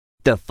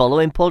The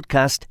following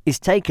podcast is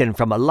taken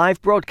from a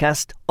live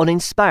broadcast on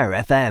Inspire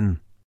FM.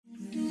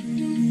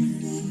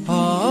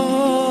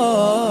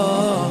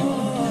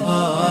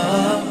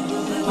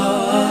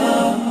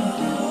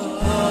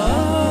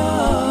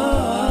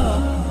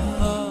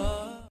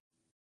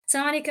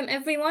 Assalamu alaikum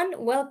everyone,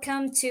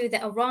 welcome to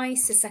the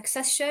Arise to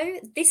Success show.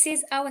 This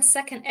is our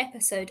second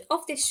episode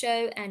of this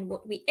show, and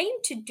what we aim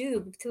to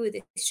do through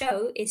this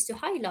show is to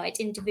highlight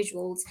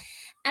individuals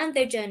and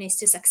their journeys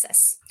to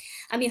success.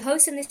 I'm your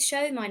host on this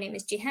show. My name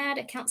is Gehad,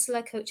 a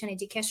counselor, coach and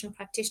educational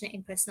practitioner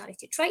in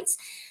personality traits.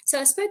 So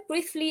I spoke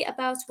briefly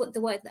about what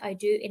the work that I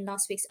do in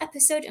last week's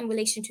episode in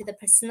relation to the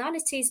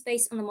personalities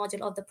based on the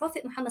model of the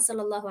Prophet Muhammad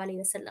sallallahu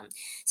alaihi wasallam.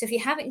 So if you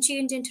haven't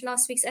tuned into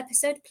last week's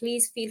episode,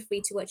 please feel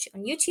free to watch it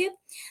on YouTube.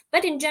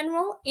 But in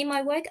general, in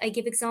my work, I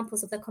give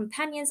examples of the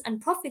companions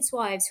and prophets'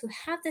 wives who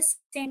have the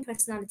same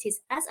personalities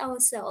as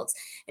ourselves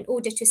in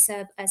order to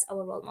serve as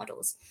our role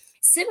models.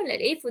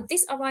 Similarly, for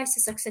this Arise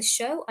to Success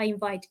show, I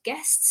invite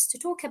guests to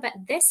talk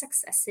about their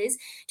successes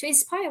to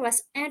inspire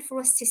us and for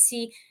us to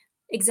see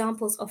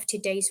examples of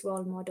today's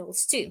role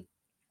models too.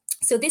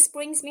 So this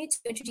brings me to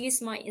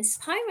introduce my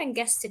inspiring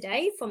guest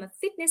today from a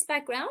fitness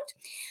background.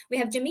 We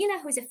have Jamila,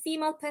 who is a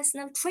female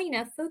personal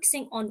trainer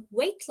focusing on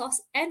weight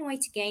loss and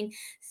weight gain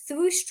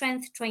through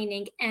strength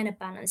training and a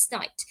balanced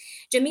diet.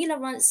 Jamila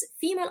runs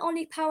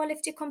female-only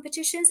powerlifting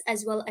competitions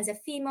as well as a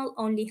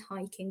female-only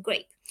hiking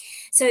group.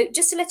 So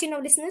just to let you know,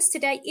 listeners,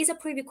 today is a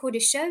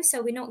pre-recorded show,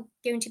 so we're not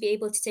going to be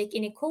able to take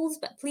any calls,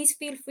 but please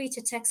feel free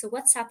to text or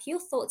WhatsApp your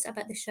thoughts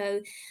about the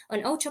show on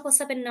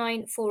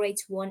 0779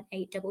 481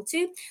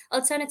 822.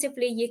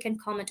 Alternatively, you can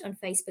comment on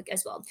Facebook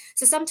as well.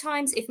 So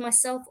sometimes if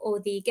myself or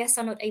the guests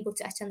are not able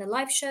to attend the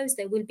live shows,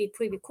 there will be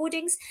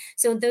pre-recordings.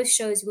 So in those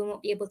shows, we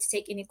won't be able to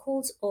take any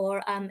calls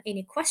or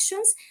any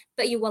questions,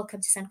 but you're welcome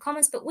to send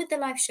comments. But with the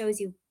live shows,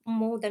 you're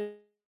more than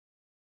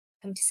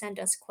welcome to send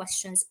us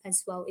questions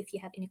as well if you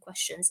have any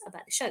questions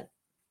about the show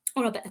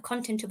or about the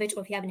content of it,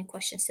 or if you have any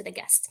questions to the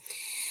guest.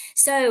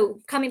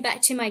 So coming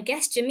back to my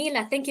guest,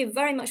 Jamila, thank you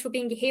very much for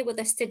being here with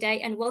us today,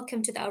 and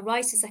welcome to the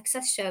Arise to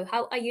Success show.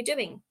 How are you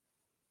doing?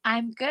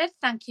 I'm good.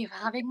 Thank you for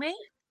having me.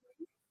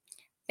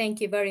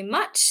 Thank you very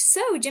much.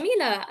 So,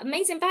 Jamila,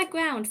 amazing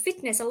background,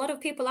 fitness. A lot of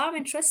people are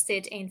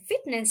interested in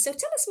fitness. So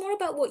tell us more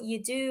about what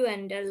you do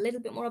and a little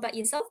bit more about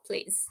yourself,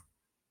 please.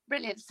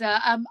 Brilliant. So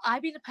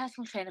I've been a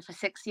personal trainer for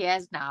 6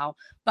 years now,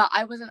 but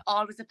I wasn't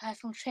always a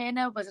personal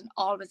trainer, wasn't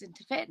always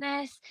into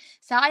fitness.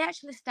 So I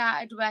actually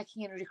started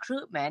working in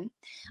recruitment,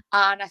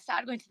 and I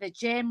started going to the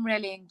gym,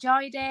 really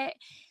enjoyed it.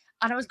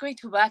 And I was going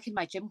to work in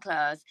my gym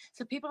clothes.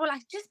 So people were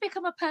like, just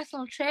become a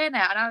personal trainer.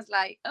 And I was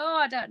like, oh,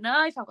 I don't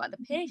know if I've got the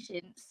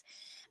patience.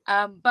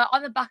 But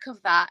on the back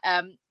of that,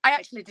 I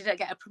actually didn't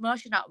get a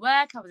promotion at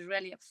work. I was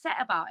really upset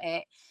about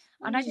it.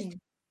 And I just took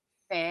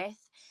faith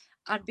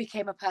and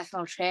became a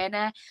personal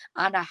trainer.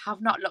 And I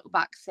have not looked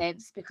back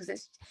since, because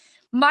it's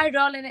my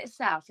role in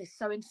itself is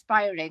so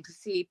inspiring to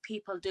see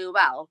people do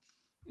well.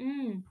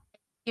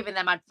 Giving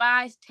them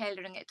advice,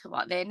 tailoring it to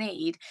what they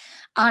need.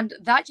 And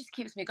that just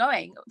keeps me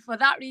going. For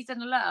that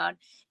reason alone,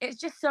 it's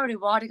just so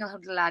rewarding,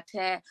 alhamdulillah,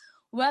 to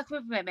work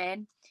with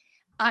women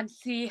and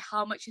see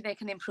how much they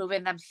can improve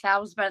in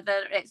themselves,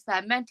 whether it's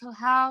their mental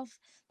health,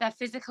 their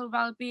physical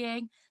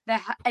well-being,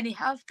 their any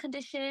health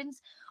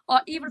conditions,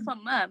 or even for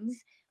mums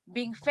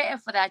being fitter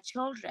for their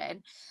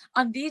children.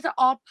 And these are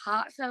all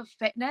parts of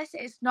fitness.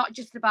 It's not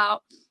just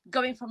about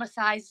going from a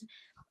size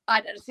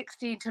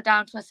 16 to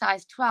down to a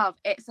size 12.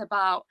 It's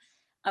about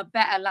a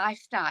better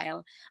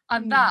lifestyle.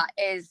 And that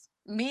is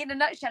me in a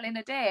nutshell, in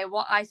a day,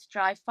 what I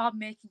strive for,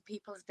 making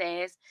people's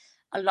days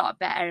a lot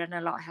better and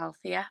a lot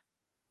healthier.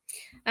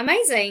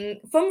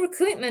 Amazing. From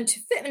recruitment to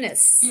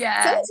fitness.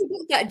 Yeah. Tell us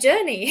about that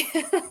journey.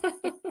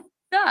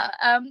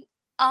 So,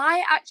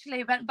 I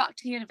actually went back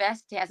to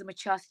university as a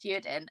mature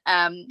student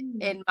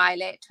in my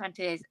late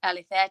 20s,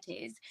 early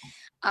 30s.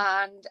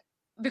 And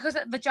because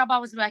the job I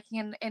was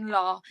working in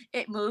law,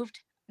 it moved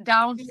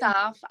down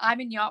south.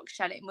 I'm in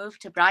Yorkshire, and it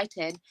moved to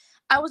Brighton.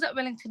 I wasn't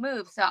willing to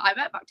move, so I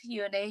went back to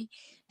uni,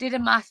 did a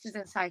master's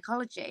in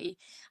psychology,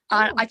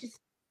 and I just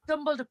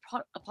stumbled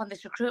upon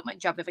this recruitment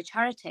job with a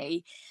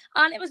charity,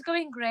 and it was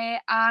going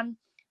great. And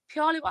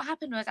purely what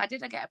happened was I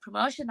didn't get a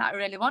promotion that I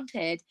really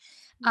wanted,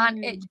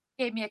 and it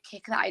gave me a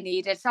kick that I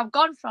needed. So I've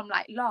gone from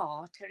like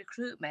law to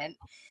recruitment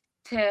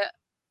to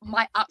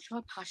my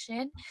actual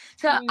passion.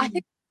 So I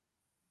think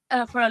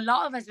for a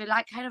lot of us, we're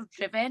like kind of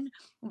driven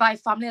by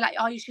family, like,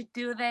 oh, you should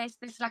do this.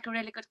 This is like a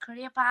really good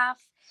career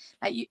path.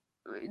 Like,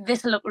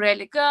 this will look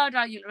really good,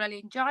 or you'll really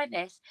enjoy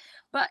this.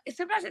 But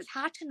sometimes it's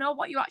hard to know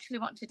what you actually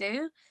want to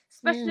do,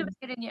 especially when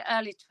you're in your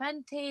early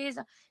 20s,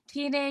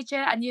 teenager,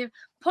 and you've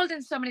pulled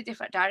in so many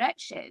different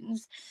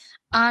directions.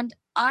 And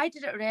I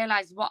didn't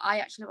realize what I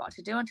actually wanted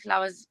to do until I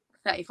was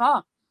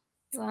 34.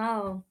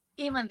 Wow.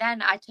 Even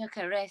then, I took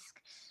a risk,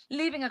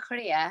 leaving a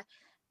career,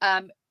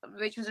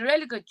 which was a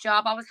really good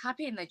job. I was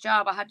happy in the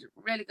job. I had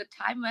a really good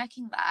time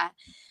working there.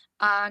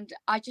 And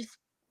I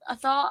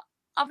thought,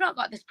 I've not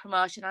got this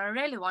promotion and I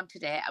really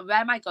wanted it. Where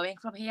am I going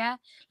from here?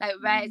 Like,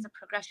 where is the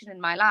progression in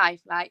my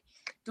life? Like,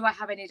 do I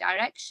have any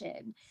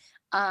direction?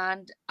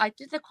 And I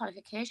did the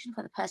qualification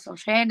for the personal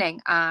training,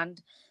 and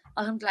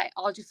alhamdulillah, it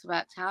all just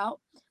worked out.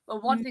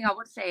 But one thing I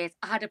would say is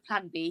I had a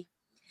plan B.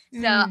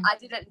 So I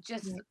didn't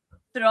just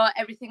throw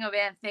everything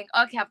away and think,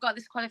 okay, I've got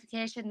this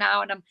qualification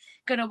now and I'm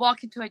going to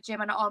walk into a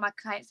gym and all my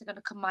clients are going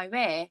to come my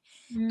way.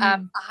 I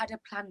had a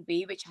plan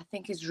B, which I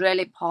think is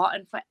really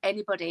important for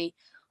anybody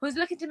who's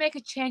looking to make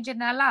a change in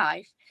their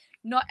life.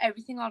 Not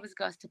everything always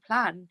goes to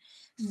plan.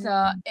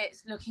 So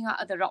it's looking at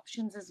other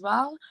options as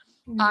well.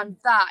 And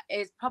that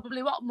is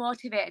probably what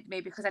motivated me,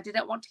 because I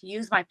didn't want to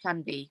use my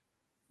plan B.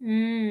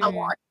 I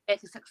wanted to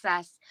make a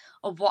success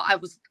of what I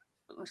was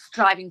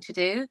striving to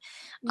do.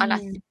 And I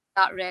think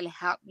that really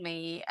helped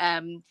me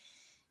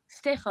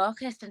stay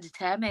focused and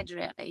determined,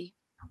 really.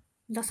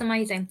 That's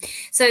amazing.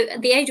 So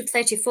at the age of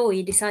 34,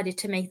 you decided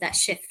to make that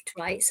shift,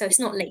 right? So it's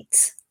not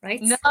late, right?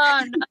 No,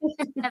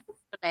 never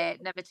too late,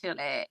 never too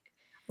late.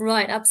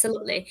 Right,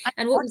 absolutely. I'm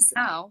And what 40 was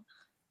now?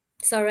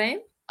 Sorry?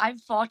 I'm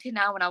 40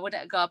 now, and I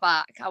wouldn't go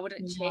back. I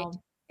wouldn't change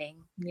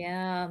anything.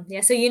 Yeah.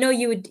 So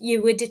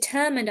you were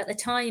determined at the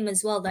time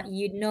as well that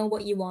you know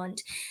what you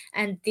want,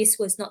 and this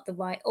was not the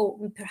right,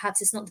 or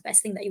perhaps it's not the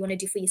best thing that you want to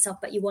do for yourself,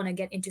 but you want to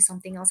get into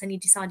something else, and you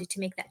decided to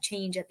make that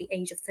change at the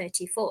age of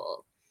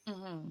 34.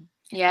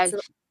 Yeah, So,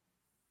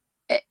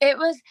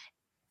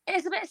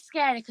 it's a bit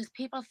scary because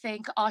people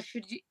think, oh,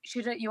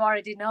 shouldn't you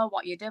already know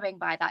what you're doing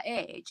by that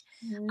age?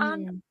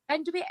 And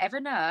when do we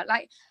ever know?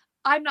 Like,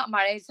 I'm not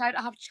married, so I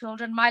don't have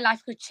children. My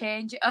life could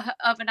change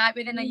overnight.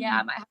 Within a year,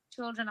 I might have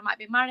children, I might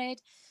be married.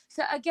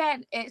 So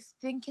again, it's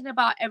thinking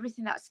about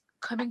everything that's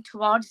coming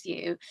towards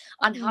you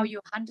and how you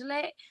handle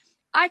it.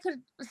 I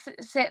could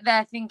sit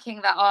there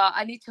thinking that, oh,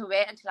 I need to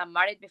wait until I'm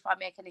married before I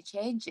make any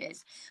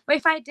changes. But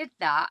if I did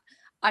that,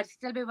 I'd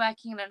still be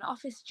working in an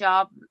office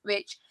job,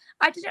 which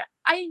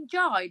I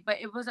enjoyed,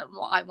 but it wasn't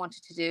what I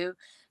wanted to do.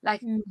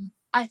 Like,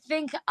 I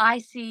think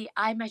I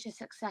measure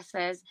success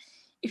as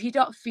if you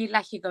don't feel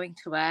like you're going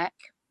to work.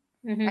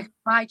 Like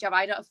my job,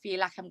 I don't feel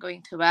like I'm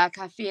going to work.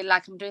 I feel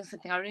like I'm doing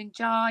something I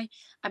enjoy.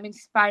 I'm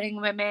inspiring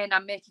women.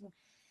 I'm making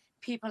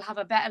people have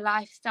a better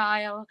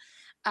lifestyle.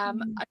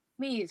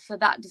 Me, so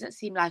that doesn't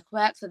seem like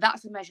work. So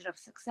that's a measure of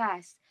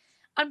success.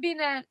 And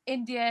being an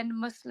Indian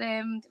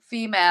Muslim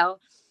female,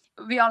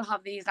 we all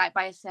have these, like,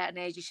 by a certain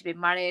age you should be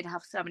married,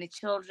 have so many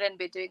children,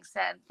 be doing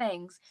certain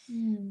things.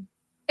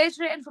 It's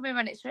written for me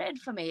when it's written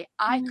for me.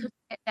 I could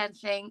sit there and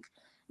think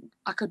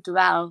I could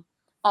dwell,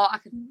 or I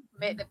could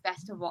make the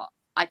best of what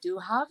I do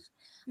have.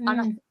 And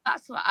I think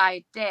that's what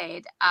I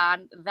did,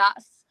 and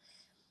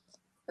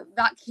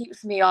that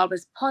keeps me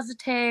always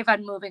positive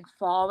and moving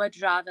forward,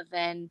 rather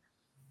than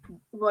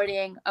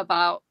worrying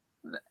about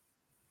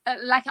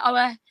like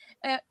our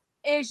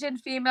Asian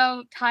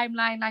female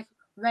timeline, like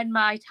when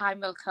my time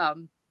will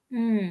come.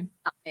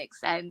 That makes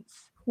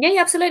sense.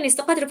 Yeah, absolutely. It's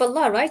the qadr of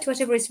Allah, right?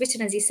 Whatever is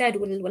written, as you said,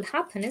 will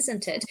happen,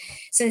 isn't it?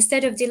 So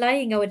instead of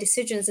delaying our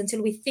decisions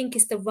until we think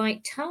it's the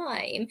right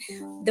time,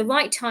 the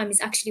right time is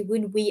actually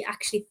when we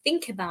actually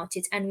think about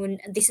it, and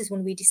this is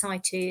when we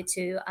decide to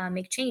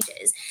make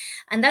changes,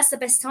 and that's the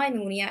best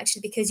timing when you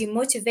actually, because you're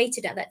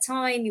motivated at that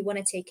time, you want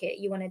to take it,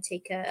 you want to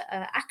take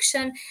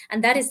action,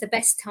 and that is the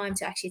best time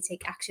to actually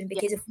take action.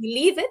 Because if we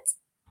leave it,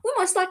 we're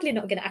most likely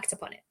not going to act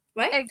upon it,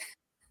 right?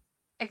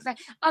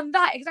 Exactly. And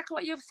that exactly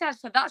what you've said.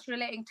 So that's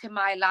relating to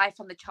my life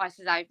and the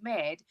choices I've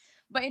made.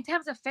 But in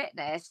terms of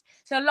fitness,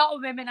 so a lot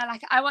of women are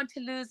like, I want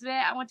to lose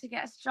weight, I want to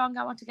get strong,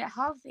 I want to get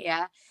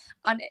healthier.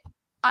 And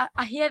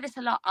I hear this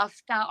a lot. I'll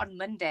start on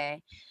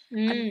Monday.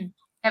 And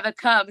never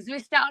comes. We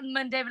start on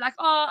Monday, we're like,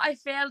 oh, I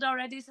failed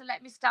already, so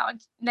let me start on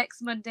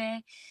next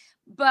Monday.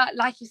 But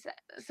like you said,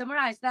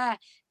 summarized there,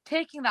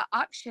 taking that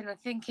action and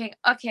thinking,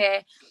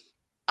 okay,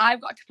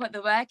 I've got to put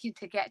the work in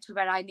to get to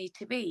where I need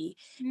to be.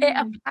 It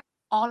applies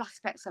all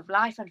aspects of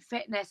life, and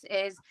fitness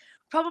is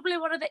probably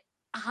one of the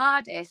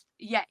hardest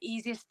yet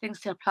easiest things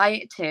to apply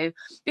it to,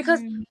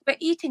 because we're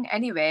eating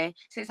anyway,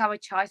 so it's our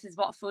choices.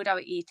 What food are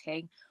we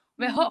eating?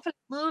 We're hopefully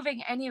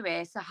moving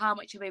anyway, so how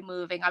much are we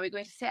moving? Are we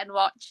going to sit and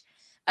watch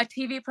a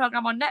TV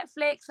program on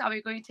Netflix? Are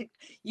we going to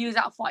use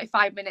that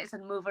 45 minutes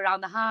and move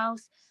around the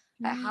house?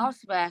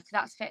 Housework,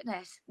 that's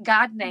fitness.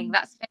 Gardening,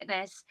 that's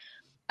fitness.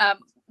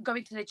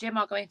 Going to the gym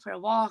or going for a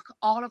walk,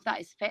 all of that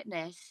is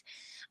fitness.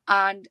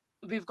 And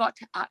we've got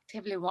to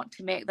actively want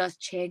to make those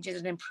changes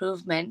and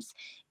improvements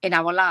in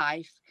our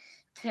life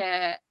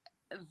to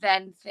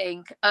then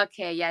think,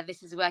 okay, yeah,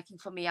 this is working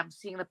for me. I'm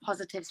seeing the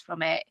positives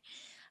from it.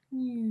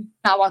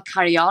 Now I'll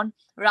carry on,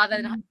 rather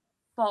than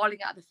falling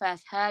at the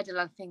first hurdle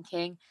and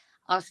thinking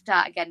I'll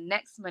start again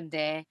next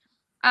Monday.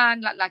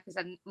 And like I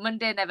said,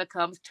 Monday never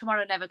comes,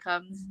 tomorrow never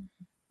comes.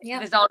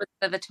 There's always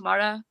another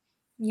tomorrow.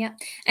 Yeah.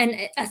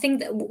 And I think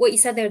that what you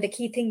said there, the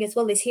key thing as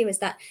well is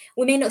that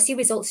we may not see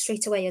results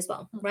straight away as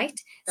well, right?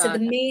 So the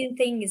main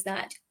thing is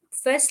that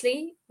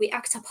firstly, we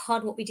act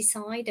upon what we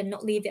decide and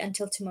not leave it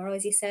until tomorrow,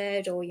 as you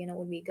said, or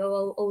when we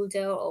go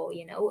older, or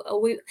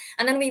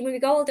and then when we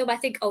go older, I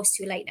think, oh, it's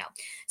too late now.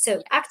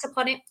 So act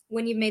upon it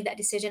when you've made that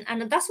decision,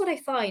 and that's what I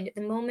find.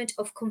 The moment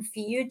of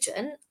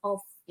confusion of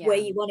where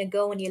you want to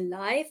go in your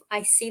life,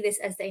 I see this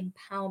as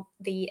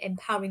the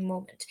empowering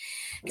moment,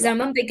 because I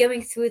remember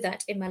going through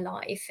that in my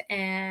life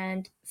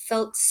and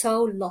felt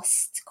so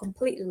lost,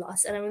 completely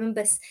lost. And I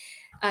remember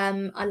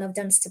I love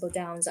Dunstable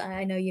Downs.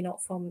 I know you're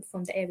not from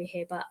the area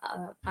here, but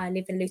I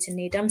live in Luton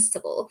near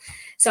Dunstable.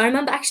 So I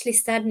remember actually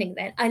standing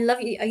there. I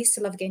used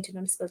to love going to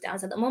Dunstable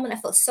Downs. At the moment, I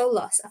felt so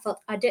lost. I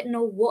felt I didn't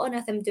know what on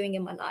earth I'm doing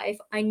in my life.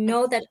 I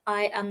know that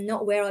I am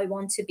not where I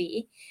want to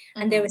be,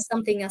 and there is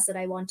something else that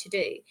I want to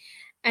do.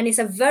 And it's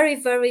a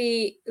very,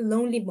 very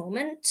lonely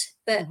moment.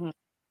 But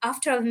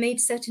after I've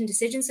made certain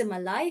decisions in my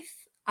life,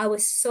 I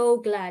was so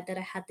glad that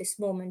I had this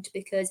moment,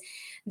 because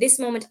this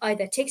moment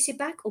either takes you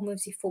back or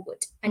moves you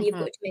forward, and you've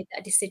got to make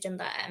that decision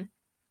there.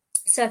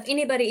 So if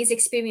anybody is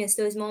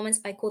experiencing those moments,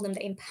 I call them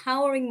the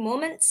empowering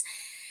moments.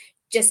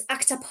 Just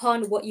act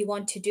upon what you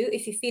want to do.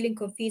 If you're feeling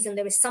confused and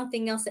there is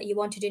something else that you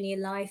want to do in your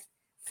life,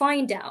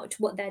 find out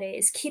what that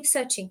is. Keep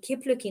searching,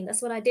 keep looking.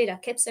 That's what I did. I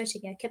kept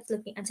searching, I kept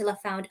looking until I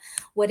found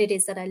what it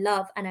is that I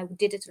love, and I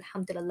did it,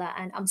 alhamdulillah.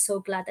 And I'm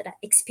so glad that I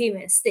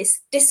experienced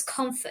this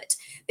discomfort,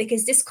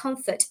 because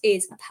discomfort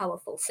is a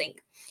powerful thing.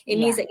 It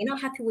means that you're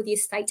not happy with your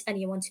state and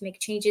you want to make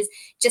changes.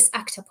 Just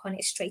act upon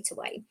it straight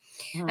away.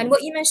 And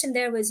what you mentioned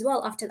there as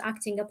well, after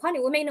acting upon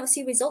it, we may not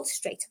see results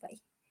straight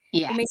away.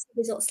 We may see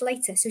results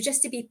later. So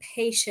just to be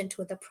patient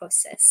with the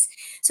process.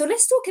 So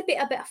let's talk a bit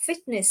about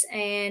fitness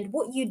and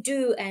what you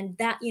do, and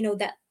that,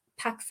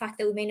 that fact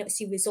that we may not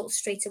see results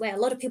straight away. A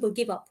lot of people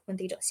give up when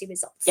they don't see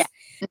results.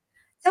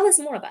 Tell us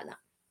more about that.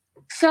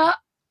 So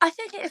I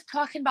think it is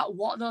talking about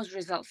what those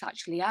results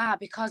actually are,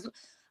 because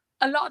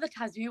a lot of the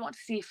times we want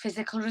to see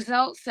physical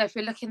results. So if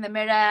we look in the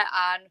mirror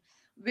and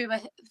we were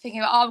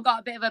thinking, oh, I've got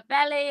a bit of a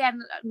belly,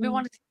 and we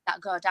want to see that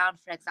go down,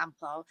 for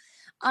example.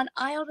 And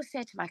I always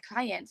say to my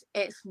clients,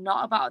 it's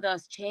not about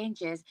those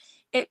changes.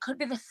 It could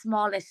be the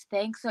smallest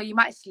thing. So you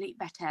might sleep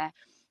better.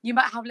 You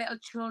might have little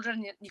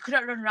children. You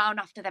couldn't run around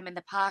after them in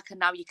the park, and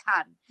now you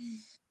can.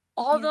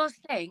 All those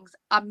things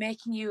are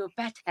making you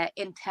better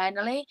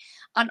internally,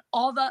 and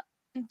all the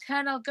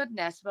internal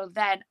goodness will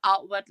then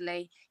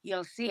outwardly,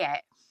 you'll see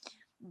it.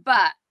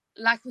 But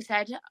like we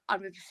said,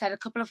 and we've said a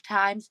couple of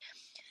times,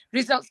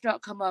 results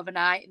don't come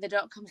overnight. They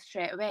don't come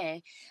straight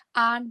away.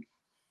 And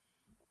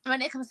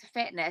when it comes to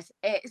fitness,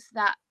 it's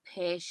that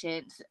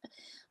patience,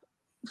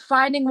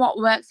 finding what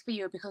works for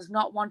you, because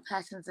not one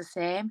person's the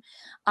same.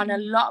 And a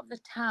lot of the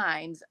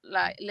times,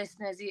 like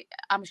listeners,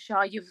 I'm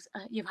sure you've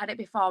had it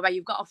before, where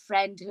you've got a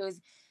friend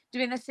who's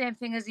doing the same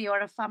thing as you, or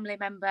a family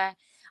member,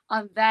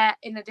 and they're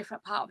in a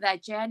different part of their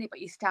journey, but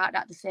you start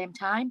at the same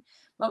time.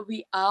 But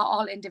we are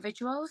all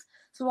individuals,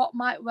 so what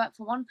might work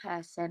for one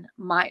person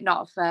might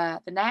not for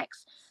the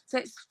next. So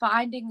it's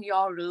finding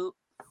your route,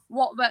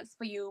 what works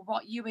for you,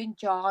 what you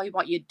enjoy,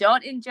 what you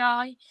don't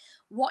enjoy,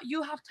 what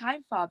you have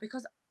time for,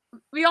 because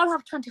we all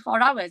have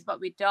 24 hours,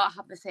 but we don't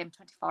have the same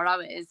 24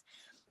 hours.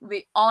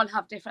 We all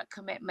have different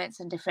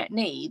commitments and different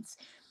needs.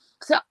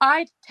 So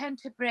I tend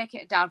to break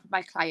it down for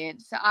my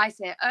clients. So I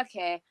say,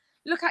 okay,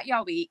 look at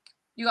your week.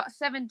 You got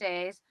 7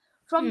 days.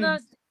 From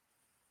those,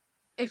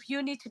 if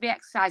you need to be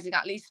exercising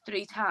at least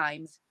 3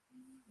 times,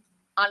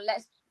 and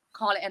let's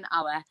call it an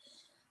hour.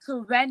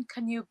 So when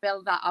can you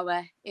build that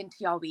hour into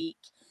your week?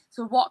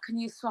 So what can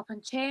you swap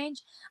and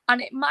change?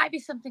 And it might be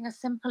something as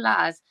simple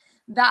as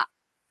that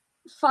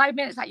 5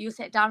 minutes that you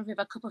sit down with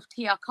a cup of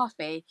tea or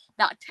coffee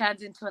that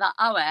turns into that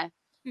hour.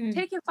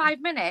 Take your 5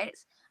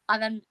 minutes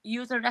and then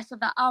use the rest of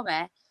that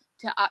hour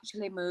to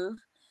actually move,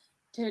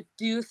 to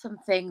do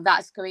something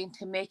that's going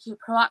to make you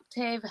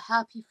proactive,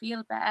 help you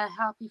feel better,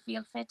 help you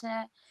feel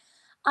fitter.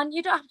 And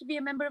you don't have to be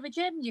a member of a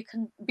gym. You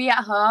can be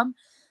at home.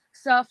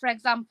 So, for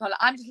example,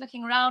 I'm just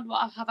looking around,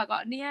 what have I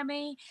got near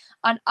me?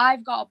 And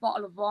I've got a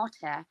bottle of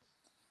water.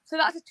 So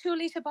that's a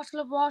 2-litre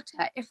bottle of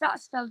water. If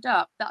that's filled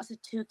up, that's a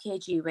 2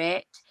 kg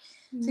weight.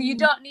 So you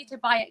don't need to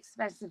buy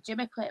expensive gym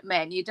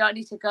equipment. You don't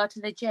need to go to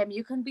the gym.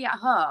 You can be at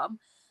home,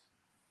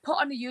 put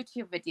on a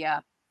YouTube video.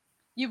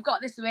 You've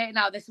got this weight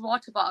now, this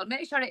water bottle.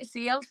 Make sure it's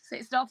sealed so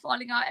it's not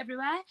falling out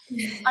everywhere.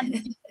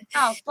 And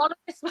now follow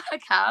this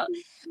workout,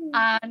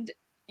 and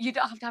you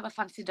don't have to have a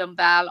fancy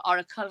dumbbell or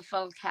a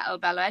colourful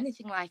kettlebell or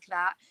anything like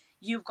that.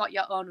 You've got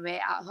your own weight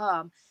at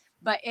home.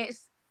 But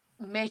it's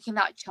making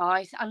that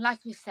choice. And like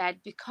we said,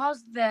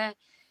 because the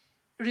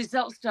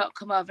results don't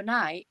come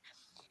overnight,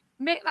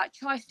 make that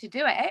choice to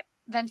do it.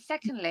 Then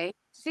secondly,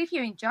 see if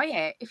you enjoy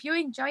it. If you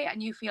enjoy it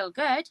and you feel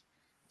good,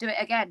 do it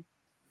again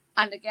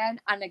and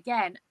again and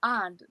again.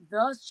 And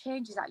those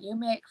changes that you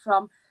make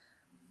from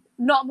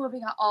not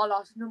moving at all,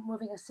 or not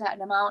moving a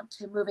certain amount,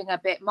 to moving a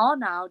bit more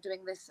now,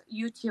 doing this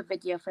YouTube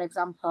video, for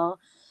example,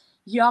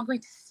 you're going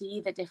to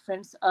see the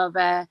difference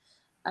over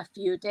a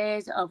few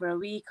days, over a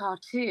week or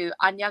two,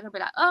 and you're going to be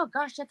like, oh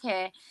gosh,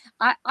 okay,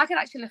 I can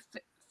actually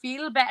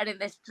feel better in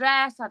this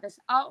dress or this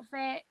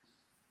outfit.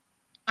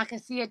 I can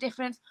see a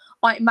difference.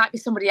 Or it might be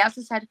somebody else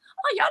who said,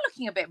 oh, you're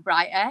looking a bit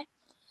brighter.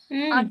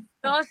 And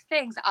those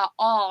things are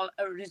all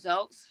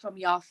results from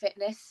your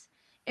fitness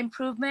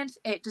improvements.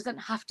 It doesn't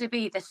have to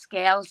be the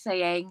scale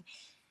saying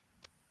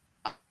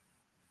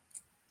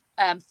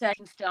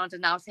 13 stones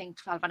and now saying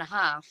 12 and a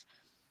half.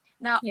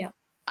 Now, Yeah.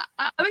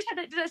 I wish I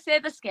didn't say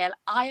the scale.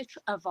 I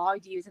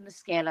avoid using the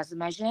scale as a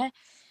measure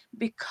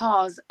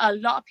because a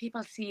lot of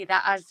people see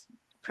that as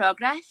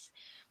progress.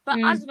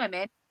 But as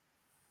women,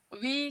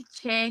 we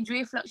change,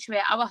 we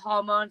fluctuate. Our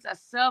hormones are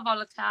so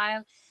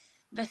volatile.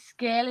 The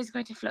scale is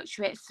going to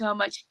fluctuate so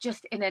much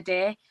just in a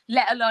day,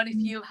 let alone if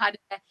you've had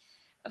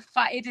a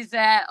fatty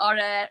dessert or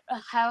a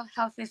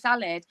healthy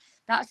salad.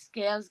 That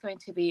scale is going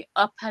to be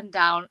up and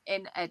down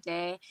in a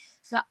day.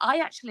 So I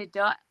actually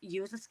don't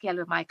use a scale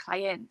with my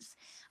clients.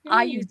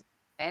 I use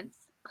measurements,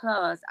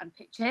 clothes and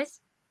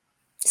pictures.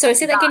 So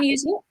say that again,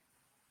 use what?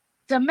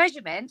 So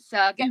measurements,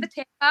 so get the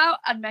tape out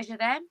and measure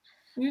them.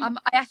 I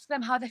ask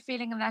them how they're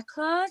feeling in their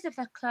clothes, if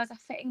their clothes are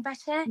fitting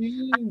better.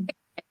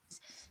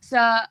 So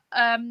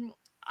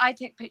I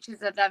take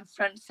pictures of them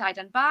front, side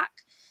and back.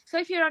 So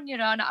if you're on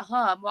your own at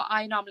home, what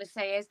I normally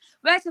say is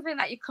wear something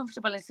that you're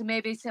comfortable in. So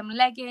maybe some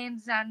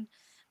leggings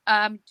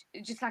and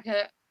just like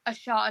a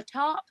shorter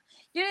top.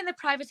 You're in the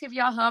privacy of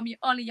your home.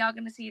 You're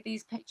going to see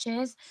these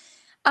pictures.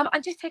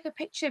 And just take a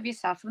picture of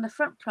yourself from the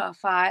front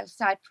profile,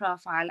 side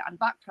profile and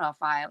back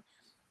profile.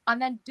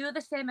 And then do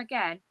the same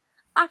again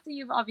after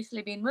you've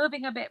obviously been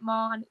moving a bit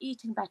more and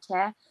eating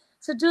better.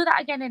 So do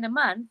that again in a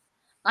month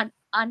and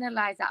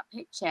analyze that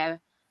picture.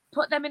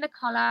 Put them in a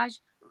collage.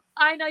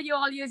 I know you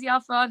all use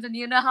your phones and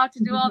you know how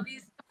to do all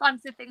these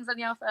fancy things on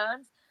your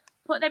phones.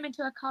 Put them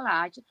into a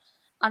collage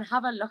and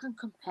have a look and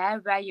compare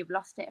where you've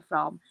lost it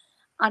from.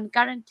 And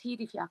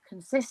guaranteed, if you're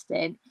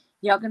consistent,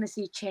 you're going to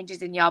see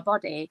changes in your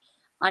body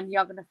and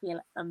you're going to feel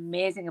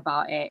amazing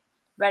about it.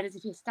 Whereas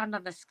if you stand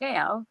on the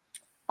scale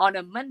on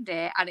a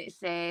Monday and it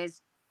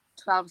says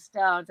 12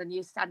 stones and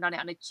you stand on it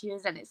on a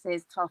Tuesday and it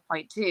says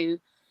 12.2,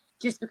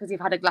 just because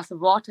you've had a glass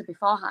of water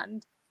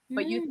beforehand,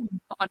 but you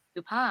put on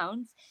 2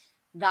 pounds,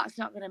 that's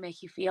not going to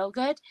make you feel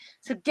good.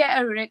 So get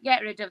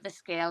rid of the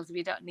scales.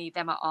 We don't need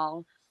them at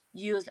all.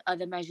 Use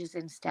other measures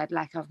instead,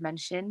 like I've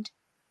mentioned.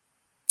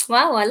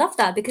 Wow, I love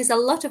that because a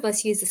lot of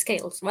us use the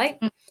scales, right?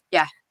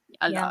 Yeah,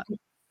 a lot.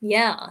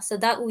 Yeah, so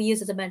that we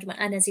use as a measurement.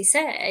 And as you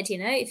said,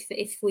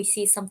 if we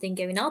see something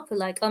going up, we're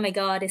like, oh my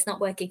God, it's not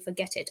working,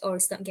 forget it, or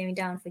it's not going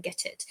down,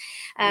 forget it.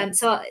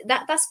 So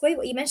that's great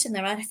what you mentioned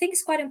there. And I think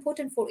it's quite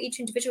important for each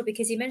individual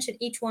because you mentioned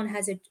each one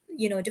has a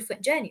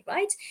different journey,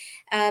 right?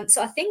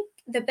 So I think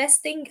the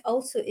best thing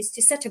also is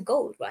to set a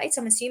goal, right?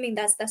 So I'm assuming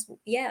that's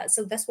yeah.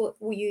 So that's what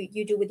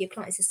you do with your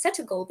clients is set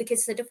a goal because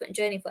it's a different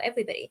journey for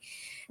everybody.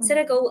 Set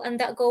a goal, and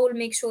that goal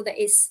make sure that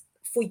it's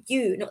for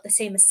you, not the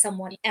same as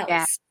someone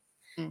else.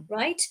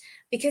 Right?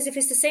 Because if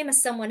it's the same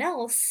as someone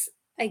else,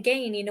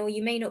 again,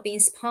 you may not be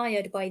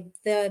inspired by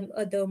their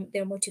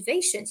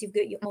motivations. You've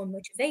got your own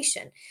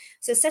motivation.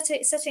 So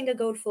setting a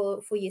goal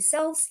for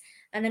yourselves,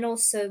 and then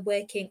also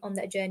working on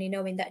that journey,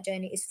 knowing that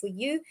journey is for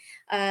you.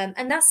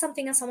 And that's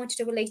something else I wanted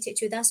to relate it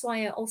to. That's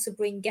why I also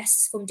bring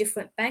guests from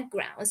different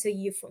backgrounds. So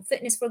you from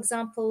fitness, for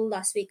example,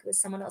 last week was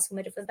someone else from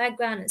a different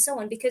background and so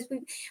on, because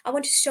I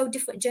want to show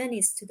different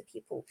journeys to the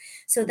people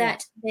so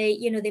that they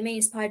may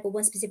inspire by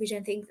one specific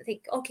journey and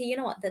think, okay, you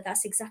know what,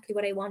 that's exactly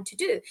what I want to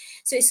do.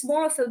 So it's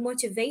more of a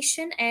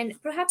motivation,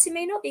 and perhaps it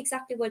may not be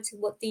exactly what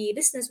the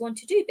listeners want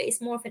to do, but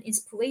it's more of an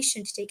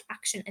inspiration to take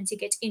action and to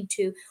get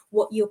into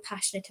what you're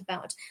passionate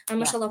about.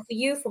 And mashallah for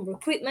you, from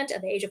recruitment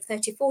at the age of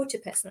 34 to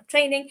personal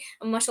training,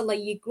 and mashallah,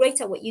 you're great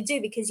at what you do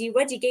because you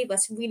already gave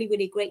us really,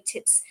 really great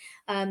tips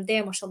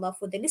there, mashallah,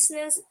 for the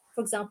listeners.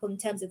 For example, in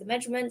terms of the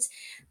measurements,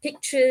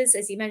 pictures,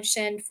 as you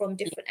mentioned, from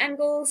different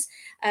angles,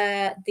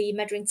 the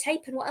measuring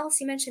tape, and what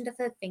else you mentioned, the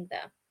third thing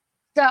there.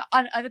 So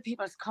on other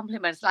people's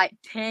compliments, like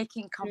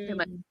taking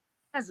compliments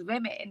as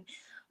women,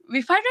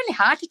 we find it really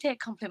hard to take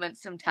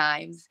compliments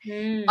sometimes.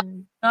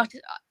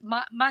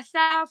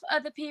 Myself,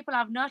 other people,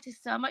 I've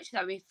noticed so much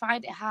that we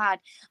find it hard.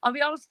 And we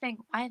always think,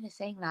 why are they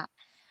saying that?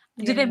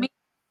 Do they mean?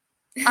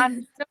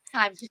 And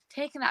sometimes just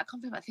taking that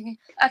compliment, thinking,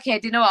 okay,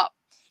 do you know what?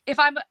 If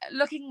I'm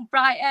looking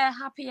brighter,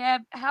 happier,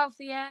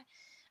 healthier,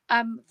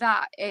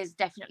 that is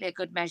definitely a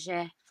good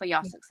measure for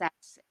your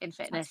success in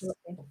fitness.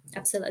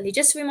 Absolutely.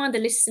 Just to remind the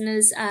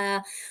listeners,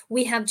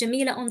 we have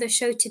Jamila on the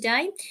show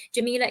today.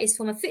 Jamila is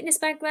from a fitness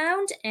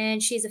background,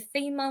 and she's a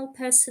female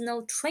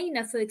personal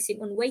trainer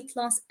focusing on weight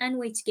loss and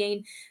weight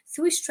gain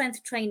through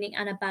strength training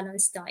and a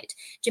balanced diet.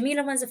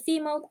 Jamila runs a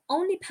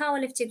female-only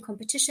powerlifting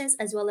competitions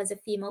as well as a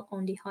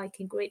female-only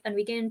hiking group. And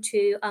we're going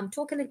to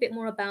talk a little bit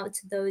more about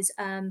those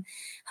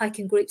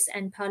hiking groups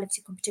and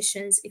powerlifting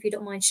competitions. If you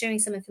don't mind sharing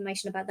some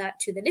information about that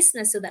to the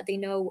listeners so that they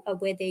know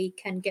where they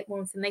can get more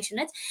information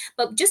at.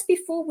 But just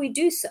before we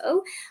do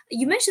so,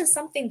 you mentioned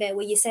something there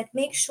where you said,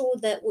 make sure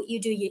that what you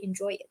do, you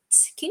enjoy it.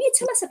 Can you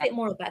tell us a bit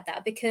more about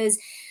that? Because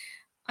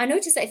I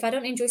noticed that if I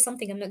don't enjoy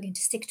something, I'm not going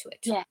to stick to it.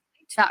 Yeah,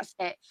 that's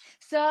it.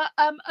 So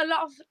a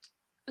lot of,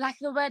 like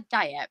the word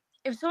diet,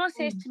 if someone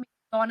says to me,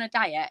 go on a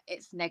diet,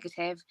 it's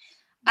negative.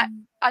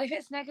 And if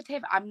it's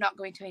negative, I'm not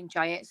going to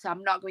enjoy it. So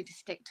I'm not going to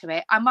stick to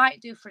it. I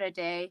might do for a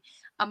day,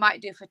 I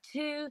might do for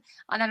 2,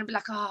 and then I'll be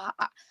like, oh,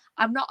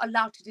 I'm not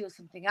allowed to do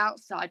something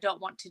else, so I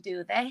don't want to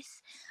do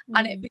this.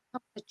 And it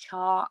becomes a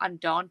chore and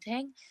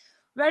daunting.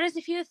 Whereas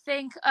if you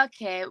think,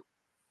 okay,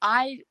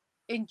 I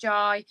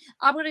enjoy,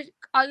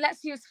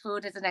 let's use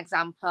food as an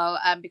example,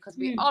 because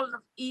we all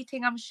love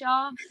eating, I'm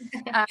sure.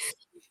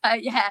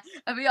 Yeah,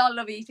 and we all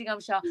love eating, I'm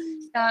sure.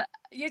 So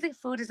using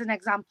food as an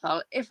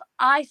example, if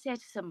I say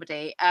to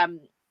somebody,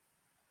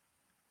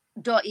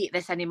 don't eat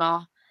this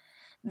anymore,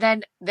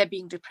 then they're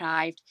being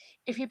deprived.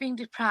 If you're being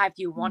deprived,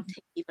 you want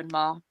it even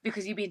more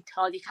because you've been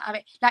told you can't have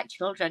it. Like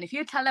children, if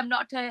you tell them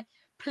not to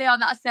play on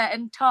that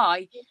certain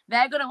toy,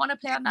 they're going to want to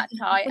play on that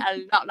toy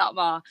a lot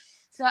more.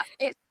 So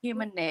it's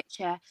human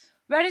nature.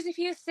 Whereas if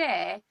you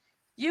say,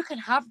 you can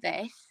have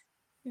this,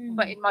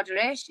 but in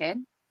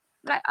moderation,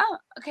 like, oh,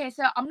 okay,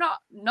 so I'm not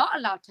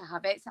allowed to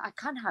have it, so I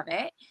can have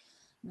it,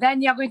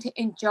 then you're going to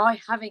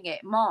enjoy having it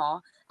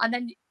more, and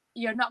then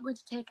you're not going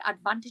to take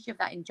advantage of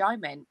that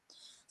enjoyment.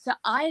 So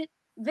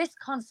this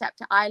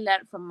concept I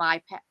learned from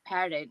my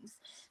parents.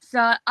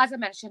 So as I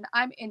mentioned,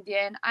 I'm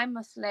Indian, I'm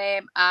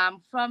Muslim,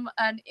 from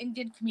an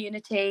Indian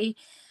community,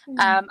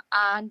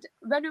 and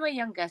when we were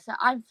younger, so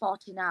I'm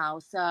 40 now,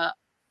 so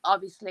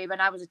obviously when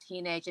I was a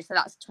teenager, so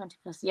that's 20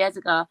 plus years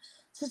ago,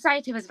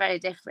 society was very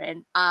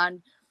different.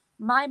 And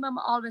my mum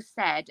always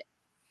said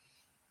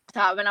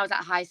that when I was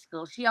at high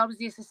school, she always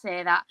used to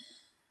say that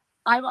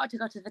I wanted to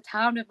go to the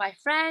town with my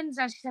friends,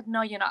 and she said,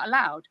 no, you're not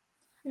allowed.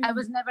 I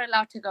was never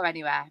allowed to go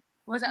anywhere.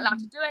 Wasn't allowed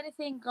to do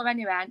anything, go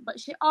anywhere. But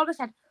she always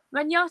said,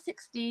 when you're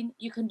 16,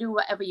 you can do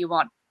whatever you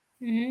want.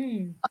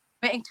 I'm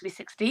waiting to be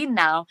 16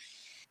 now.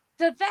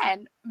 So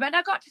then when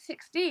I got to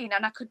 16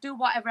 and I could do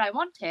whatever I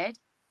wanted,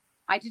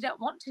 I didn't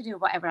want to do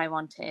whatever I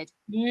wanted.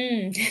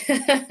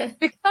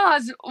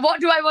 Because what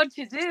do I want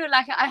to do?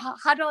 Like, I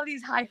had all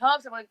these high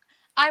hopes. I'm like,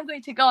 I'm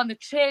going to go on the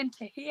train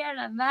to here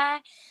and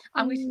there.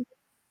 I'm going to do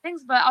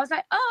things. But I was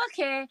like, oh,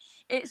 okay,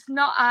 it's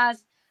not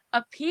as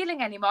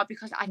appealing anymore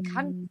because I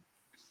can.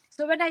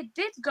 So when I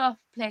did go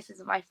places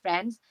with my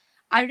friends,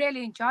 I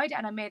really enjoyed it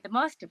and I made the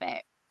most of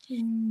it.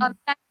 And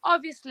then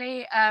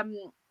obviously,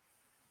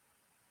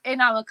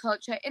 in our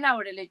culture, in our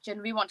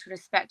religion, we want to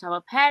respect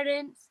our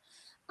parents.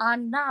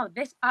 And now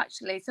this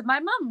actually, so my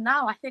mum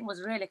now I think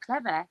was really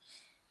clever.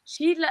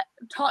 She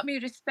taught me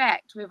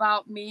respect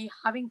without me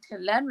having to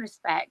learn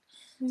respect.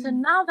 So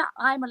now that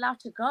I'm allowed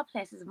to go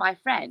places with my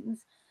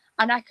friends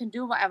and I can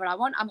do whatever I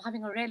want, I'm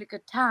having a really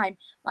good time.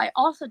 But I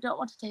also don't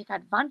want to take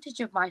advantage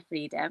of my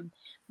freedom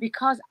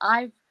because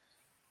I'm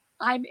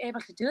able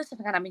to do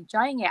something and I'm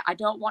enjoying it. I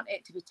don't want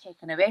it to be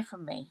taken away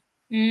from me.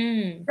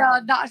 So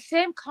that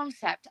same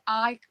concept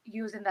I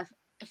use in the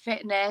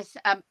fitness,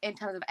 in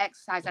terms of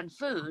exercise and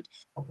food.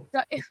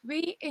 So if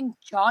we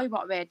enjoy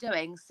what we're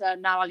doing, so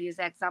now I'll use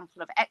the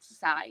example of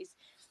exercise.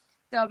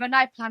 So when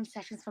I plan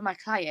sessions for my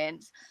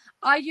clients,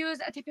 I use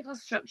a typical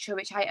structure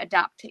which I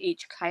adapt to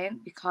each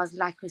client because,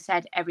 like we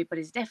said,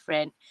 everybody's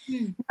different.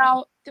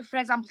 Now, for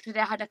example,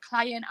 today I had a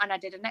client and I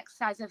did an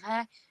exercise with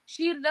her.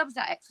 She loves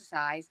that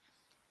exercise.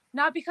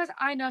 Now, because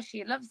I know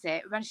she loves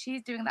it, when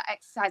she's doing that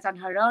exercise on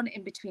her own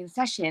in between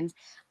sessions,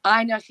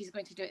 I know she's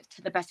going to do it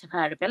to the best of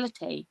her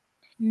ability.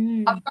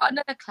 I've got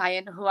another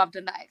client who I've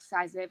done that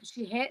exercise with.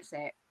 She hates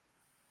it.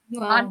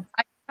 And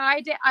I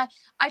tried it.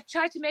 I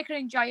tried to make her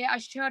enjoy it. I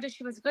showed her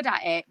she was good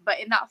at it. But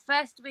in that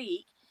first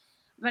week,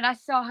 when I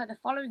saw her the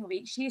following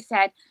week, she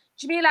said,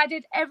 Jamila, I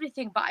did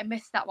everything, but I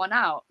missed that one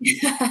out.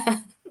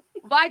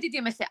 Why did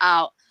you miss it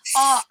out?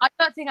 Oh, I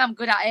don't think I'm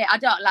good at it. I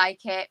don't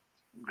like it.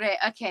 Great,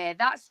 okay,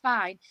 that's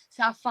fine.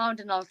 So I found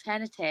an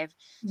alternative.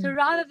 So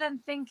rather than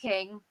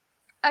thinking,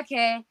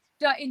 okay,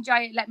 don't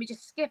enjoy it, let me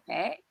just skip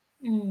it,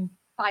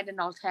 find an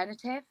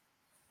alternative.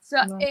 So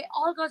it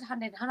all goes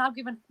hand in hand. I've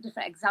given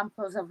different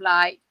examples of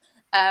like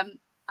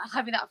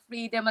having that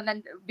freedom and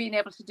then being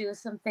able to do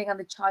something and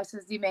the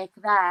choices you make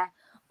there,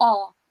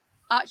 or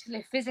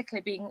actually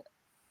physically being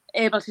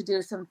able to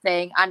do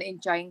something and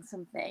enjoying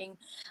something.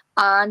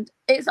 And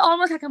it's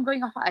almost like I'm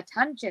going off at a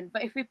tangent,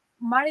 but if we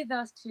marry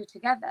those two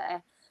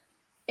together,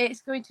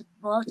 it's going to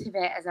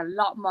motivate us a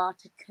lot more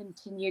to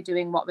continue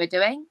doing what we're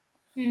doing.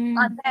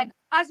 And then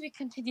as we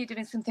continue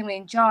doing something we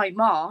enjoy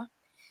more,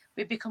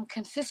 we become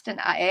consistent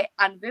at it,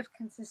 and with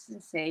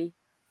consistency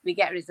we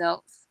get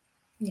results.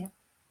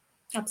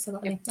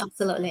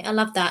 Absolutely. I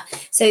love that.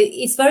 So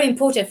it's very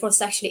important for us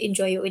to actually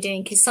enjoy what we're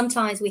doing, because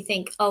sometimes we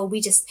think, oh,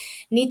 we just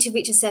need to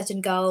reach a certain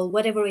goal,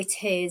 whatever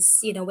it is,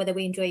 whether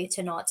we enjoy it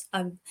or not.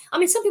 I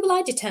mean, some people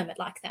are determined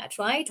like that,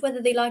 right?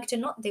 Whether they like it or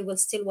not, they will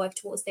still work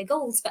towards their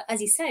goals. But as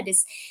you said,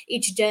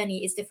 each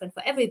journey is different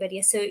for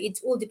everybody. So it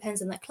all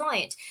depends on the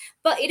client.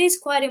 But it is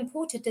quite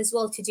important as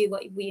well to do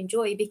what we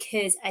enjoy,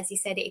 because as you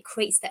said, it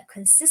creates that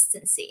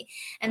consistency.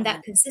 And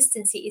that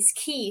consistency is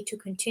key to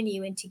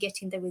continue into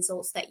getting the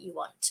results that you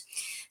want.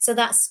 So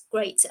that's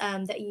great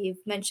that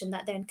you've mentioned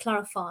that then,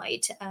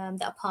 clarified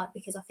that part,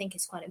 because I think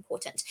it's quite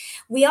important.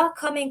 We are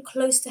coming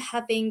close to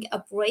having a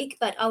break,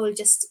 but I will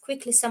just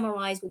quickly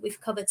summarize what we've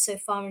covered so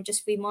far and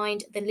just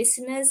remind the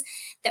listeners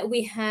that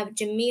we have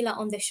Jamila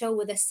on the show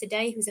with us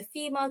today, who's a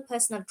female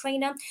personal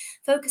trainer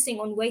focusing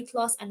on weight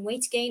loss and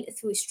weight gain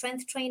through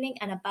strength training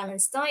and a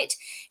balanced diet.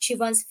 She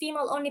runs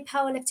female only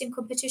powerlifting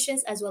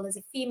competitions as well as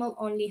a female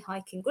only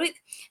hiking group.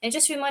 And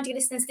just remind you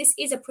listeners, this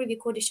is a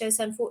pre-recorded show,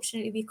 so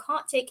unfortunately we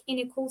can't take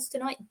any calls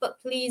tonight, but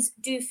please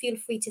do feel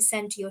free to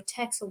send your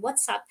text or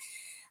WhatsApp.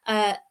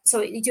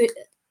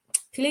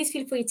 Please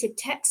feel free to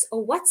text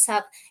or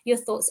WhatsApp your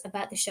thoughts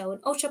about the show on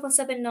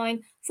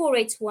 0779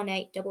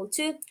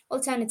 481822.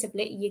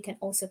 Alternatively, you can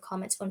also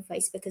comment on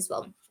Facebook as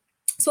well.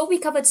 So what we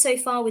covered so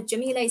far with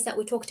Jamila is that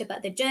we talked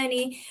about the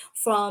journey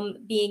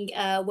from being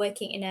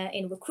working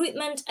in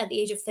recruitment at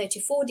the age of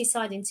 34,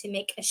 deciding to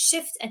make a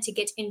shift and to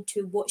get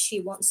into what she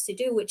wants to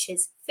do, which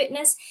is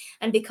fitness,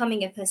 and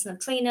becoming a personal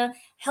trainer,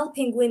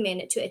 helping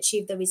women to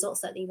achieve the results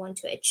that they want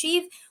to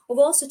achieve. We've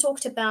also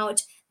talked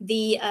about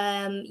the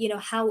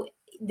how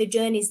the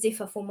journeys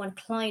differ from one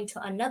client to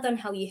another,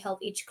 and how you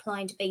help each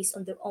client based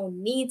on their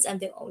own needs and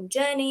their own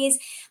journeys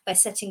by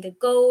setting a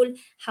goal,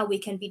 how we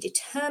can be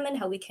determined,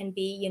 how we can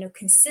be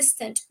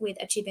consistent with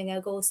achieving our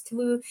goals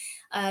through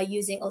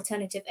using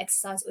alternative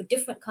exercise or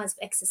different kinds of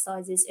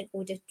exercises in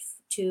order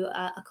to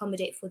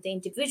accommodate for the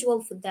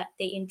individual, for that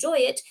they enjoy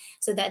it,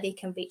 so that they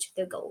can reach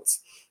their goals.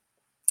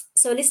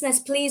 So listeners,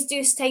 please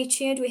do stay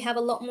tuned. We have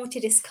a lot more to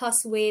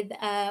discuss with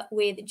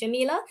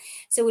Jamila.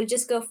 So we'll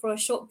just go for a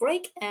short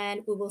break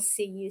and we will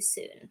see you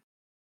soon.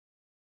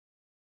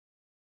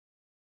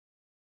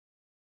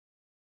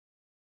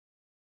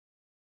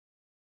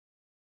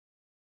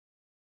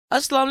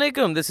 Assalamu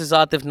alaikum, this is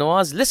Atif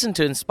Nawaz. Listen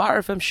to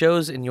Inspire FM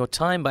shows in your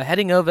time by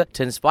heading over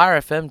to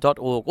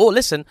inspirefm.org or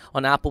listen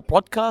on Apple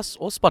Podcasts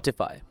or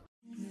Spotify.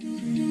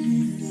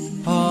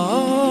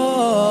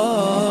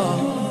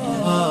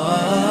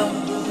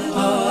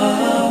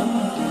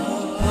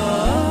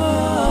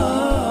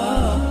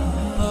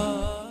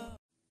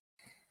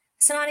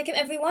 Assalamu alaikum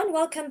everyone,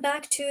 welcome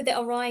back to the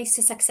Arise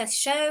to Success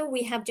show.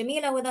 We have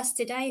Jamila with us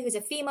today, who's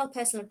a female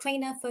personal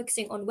trainer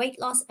focusing on weight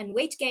loss and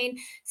weight gain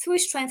through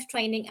strength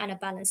training and a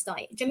balanced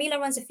diet. Jamila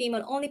runs a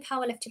female only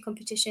powerlifting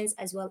competitions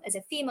as well as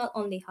a female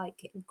only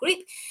hiking group.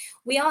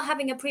 We are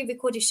having a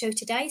pre-recorded show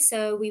today,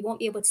 so we won't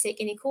be able to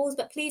take any calls,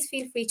 but please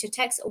feel free to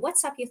text or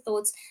WhatsApp your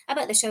thoughts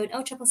about the show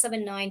on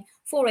 0779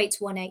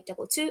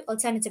 481822.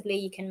 Alternatively,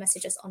 you can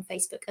message us on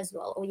Facebook as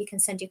well, or you can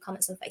send your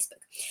comments on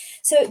Facebook.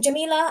 So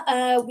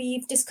Jamila,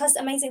 we've discussed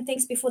amazing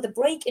things before the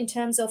break in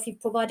terms of, you've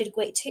provided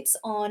great tips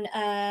on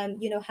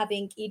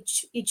having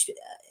each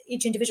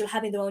individual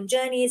having their own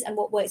journeys, and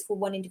what works for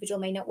one individual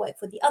may not work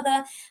for the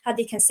other, how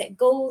they can set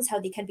goals, how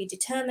they can be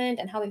determined,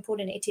 and how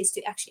important it is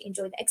to actually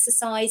enjoy the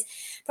exercise.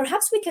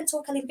 Perhaps we can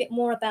talk a little bit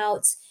more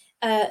about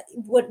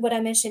what I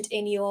mentioned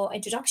in your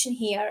introduction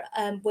here,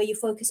 where you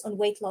focus on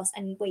weight loss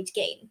and weight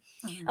gain.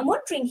 Mm-hmm. I'm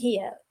wondering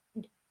here,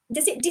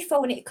 does it differ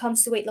when it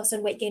comes to weight loss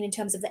and weight gain in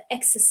terms of the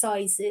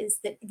exercises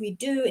that we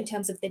do, in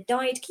terms of the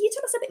diet? Can you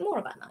tell us a bit more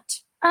about that?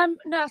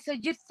 No, so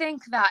you'd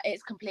think that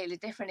it's completely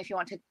different if you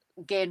want to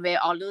gain weight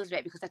or lose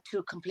weight, because they're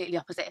two completely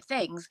opposite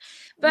things.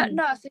 But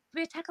no, so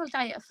we tackle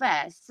diet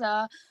first.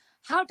 So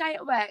how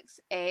diet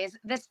works is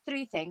there's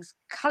three things: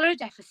 calorie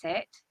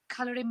deficit,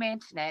 calorie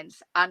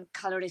maintenance, and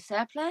calorie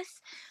surplus.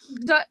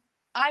 Mm-hmm. So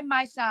I'm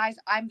my size,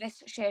 I'm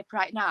this shape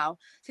right now.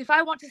 So if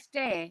I want to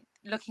stay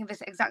looking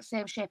this exact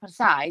same shape and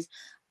size,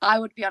 I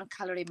would be on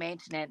calorie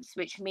maintenance,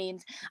 which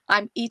means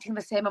I'm eating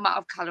the same amount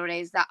of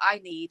calories that I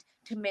need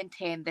to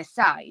maintain this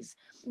size.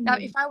 Mm-hmm. Now,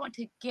 if I want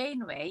to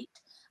gain weight,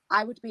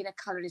 I would be in a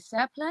calorie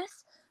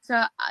surplus.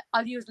 So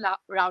I'll use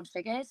round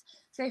figures.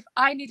 So if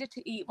I needed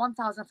to eat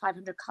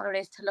 1,500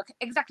 calories to look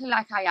exactly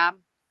like I am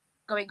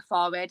going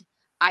forward,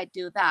 I'd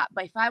do that.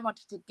 But if I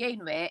wanted to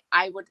gain weight,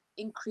 I would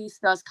increase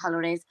those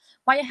calories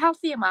by a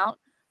healthy amount,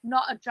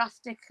 not a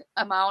drastic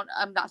amount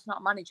that's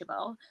not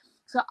manageable.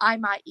 So I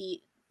might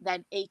eat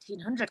then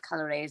 1,800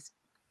 calories.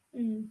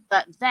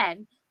 But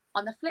then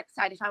on the flip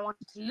side, if I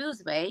wanted to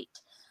lose weight,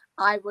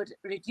 I would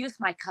reduce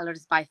my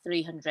calories by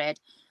 300.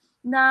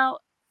 Now,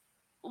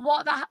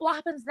 what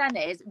happens then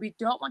is we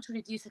don't want to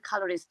reduce the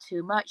calories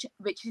too much,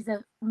 which is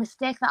a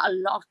mistake that a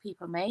lot of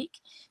people make.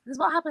 Because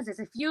what happens is,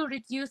 if you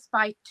reduce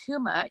by too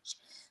much,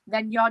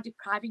 then you're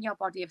depriving your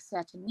body of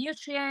certain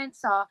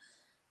nutrients, or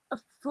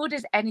food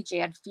is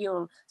energy and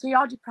fuel. So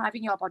you're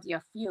depriving your body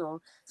of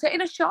fuel. So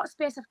in a short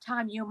space of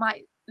time, you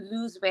might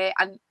lose weight.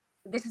 And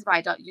this is why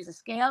I don't use the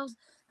scales.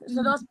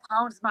 So those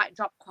pounds might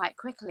drop quite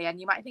quickly,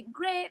 and you might think,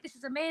 great, this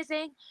is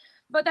amazing.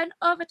 But then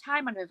over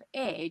time and with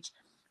age,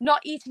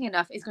 not eating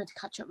enough is going to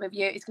catch up with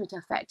you. It's going to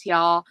affect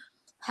your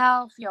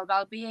health, your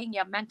well-being,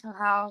 your mental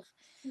health,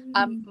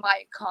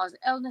 might cause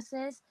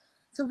illnesses.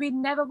 So we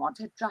never want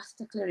to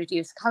drastically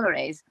reduce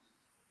calories.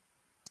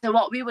 So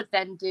what we would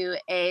then do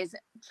is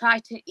try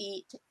to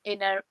eat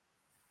in a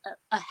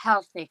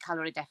healthy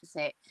calorie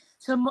deficit.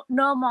 So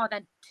no more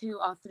than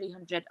 200 or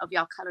 300 of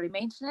your calorie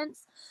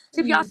maintenance.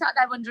 So if you're sat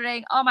there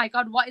wondering, oh my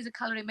God, what is a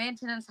calorie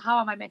maintenance? How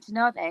am I meant to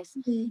know this?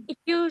 If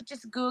you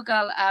just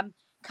Google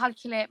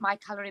calculate my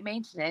calorie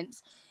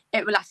maintenance,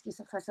 it will ask you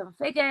for some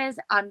figures,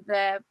 and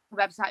the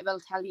website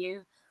will tell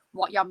you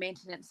what your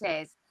maintenance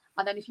is.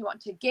 And then if you want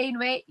to gain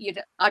weight,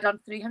 you'd add on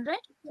 300.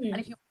 And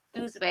if you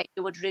lose weight,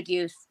 you would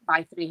reduce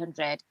by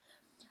 300.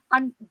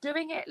 And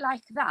doing it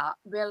like that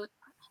will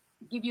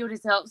give you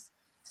results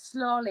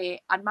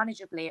slowly and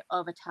manageably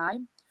over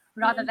time,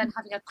 rather than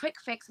having a quick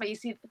fix where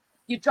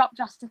you drop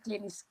drastically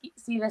and you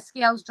see the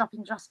scales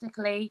dropping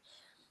drastically.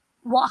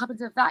 What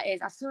happens with that is,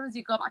 as soon as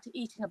you go back to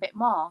eating a bit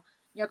more,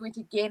 you're going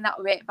to gain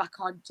that weight back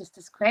on just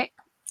as quick.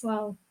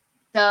 Wow.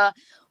 So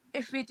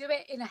if we do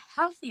it in a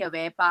healthier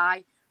way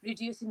by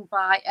reducing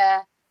by a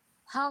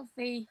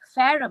healthy,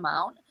 fair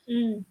amount,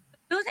 lose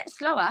it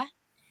slower,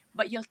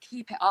 but you'll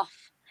keep it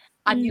off,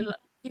 and you'll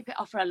keep it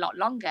off for a lot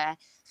longer.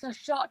 So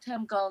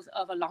short-term goals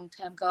over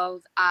long-term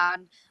goals.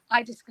 And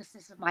I discuss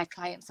this with my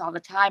clients all the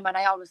time, and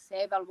I always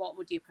say, well, what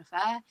would you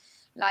prefer,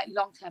 like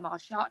long-term or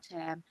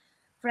short-term?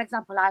 For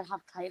example, I'll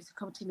have clients who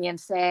come to me and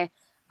say,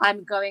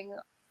 I'm going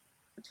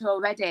to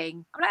a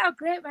wedding. I'm like, oh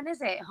great, when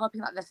is it?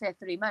 Hoping that they'll say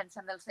 3 months,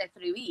 and they'll say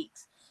 3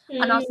 weeks.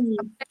 And I'll say,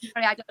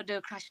 sorry, I don't do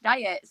a crash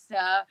diet, so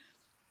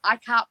I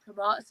can't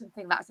promote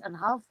something that's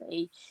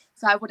unhealthy,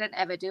 so I wouldn't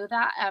ever do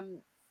that.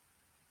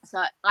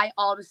 So I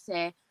always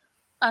say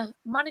a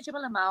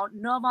manageable amount,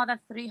 no more than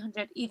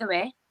 300 either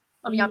way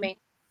of your main,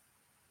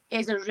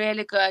 is a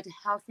really good,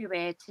 healthy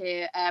way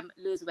to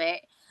lose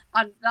weight.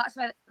 And that's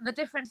where the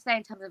difference there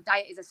in terms of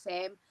diet is the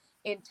same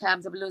in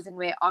terms of losing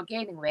weight or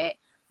gaining weight.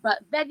 But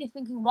then you're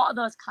thinking, what are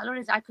those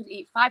calories? I could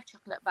eat 5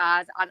 chocolate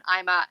bars and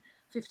I'm at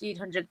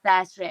 1500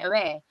 there straight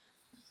away.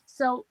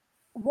 So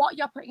what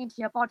you're putting into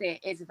your body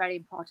is very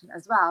important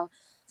as well.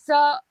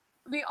 So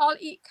we all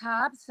eat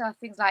carbs, so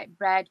things like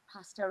bread,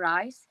 pasta,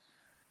 rice,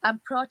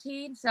 and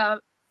protein, so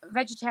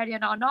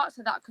vegetarian or not.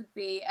 So that could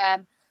be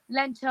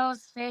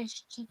lentils,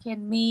 fish,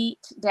 chicken, meat,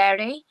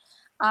 dairy,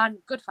 and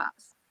good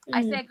fats.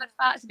 I say good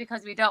fats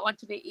because we don't want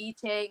to be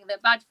eating the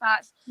bad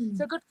fats.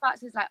 So good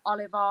fats is like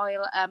olive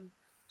oil,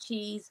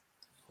 cheese,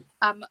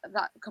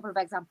 that couple of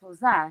examples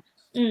there.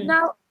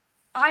 Now,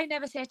 I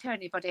never say to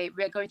anybody,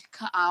 we're going to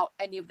cut out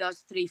any of those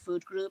 3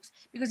 food groups,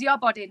 because your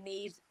body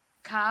needs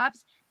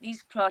carbs,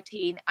 needs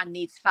protein, and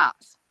needs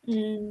fats.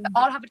 They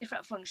all have a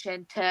different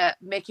function to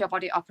make your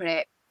body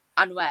operate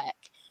and work.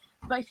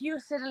 But if you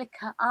suddenly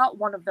cut out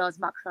one of those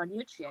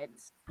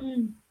macronutrients,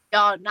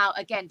 you're now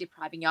again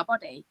depriving your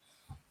body.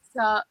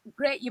 So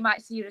great, you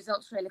might see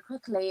results really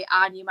quickly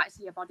and you might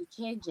see your body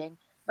changing.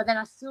 But then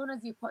as soon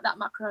as you put that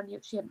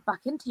macronutrient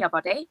back into your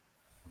body,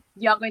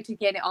 you're going to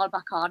gain it all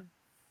back on,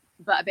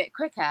 but a bit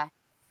quicker.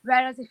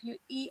 Whereas if you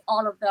eat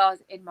all of those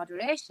in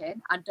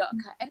moderation and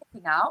don't cut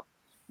anything out,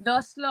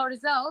 those slow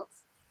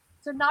results.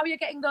 So now you're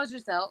getting those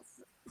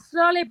results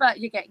slowly, but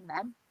you're getting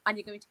them, and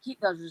you're going to keep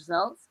those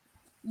results.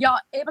 You're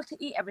able to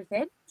eat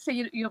everything. So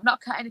you've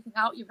not cut anything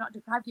out. You've not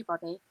deprived your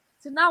body.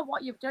 So now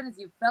what you've done is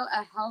you've built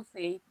a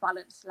healthy,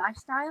 balanced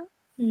lifestyle.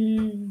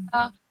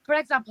 For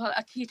example,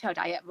 a keto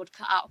diet would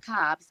cut out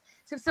carbs.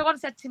 So if someone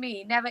said to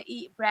me, never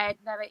eat bread,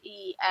 never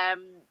eat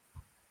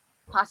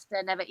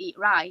pasta, never eat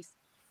rice,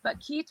 but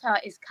keto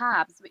is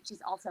carbs, which is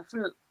also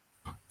fruit.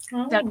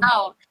 So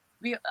now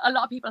a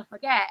lot of people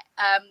forget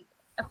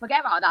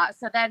about that.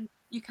 So then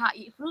you can't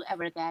eat fruit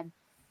ever again.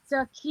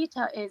 So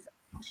keto is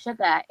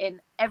sugar in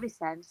every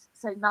sense.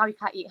 So now you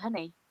can't eat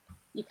honey,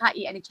 you can't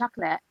eat any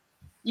chocolate,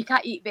 you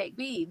can't eat baked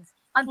beans.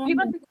 And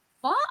people think,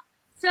 what?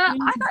 So I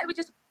thought it was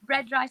just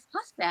bread, rice,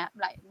 pasta. I'm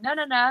like,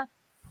 no.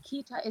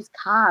 Keto is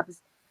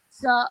carbs.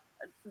 So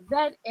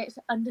then it's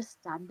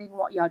understanding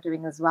what you're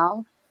doing as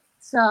well.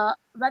 So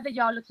whether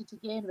you're looking to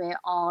gain weight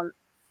or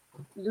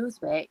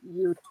lose weight,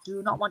 you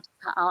do not want to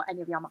cut out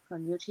any of your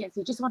macronutrients.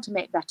 You just want to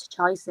make better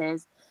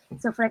choices.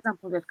 So for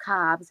example, with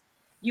carbs,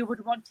 you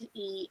would want to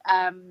eat,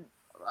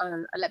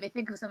 let me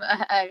think of some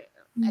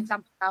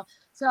example now.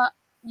 So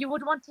you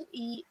would want to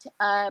eat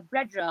a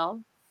bread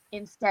roll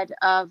instead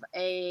of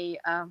an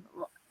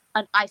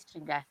ice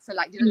finger. So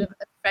like a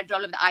bread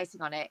roll with the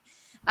icing on it.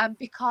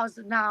 Because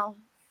now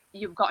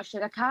you've got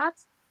sugar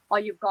carbs or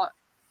you've got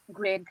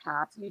grain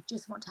carbs. You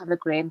just want to have the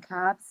grain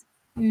carbs.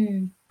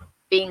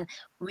 Being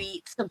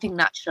wheat, something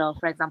natural,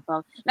 for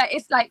example. Like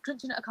it's like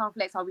Crunchy Nut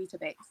cornflakes or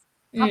Weetabix.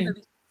 Have the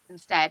Weetabix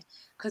instead,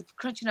 because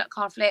Crunchy Nut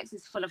cornflakes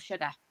is full of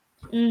sugar.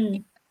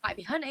 It might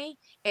be honey,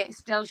 it's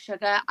still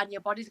sugar, and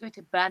your body's going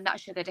to burn that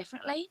sugar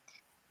differently.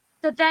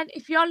 So then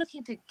if you're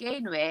looking to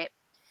gain weight,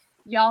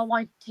 you're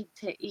wanting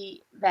to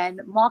eat then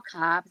more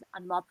carbs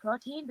and more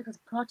protein, because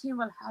protein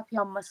will help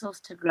your muscles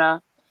to grow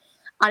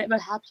and it will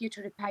help you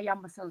to repair your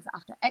muscles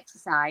after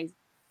exercise.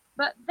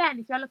 But then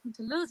if you're looking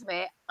to lose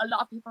weight, a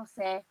lot of people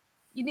say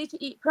you need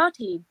to eat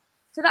protein.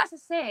 So that's the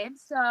same.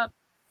 So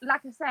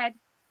like I said,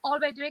 all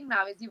we're doing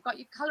now is you've got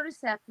your calorie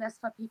surplus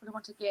for people who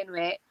want to gain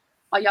weight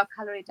or your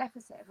calorie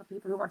deficit for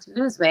people who want to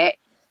lose weight.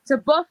 So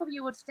both of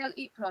you would still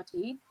eat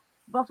protein,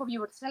 both of you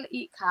would still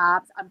eat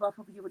carbs, and both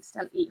of you would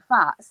still eat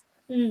fats.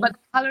 But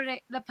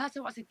the person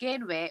who wants to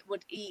gain weight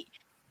would eat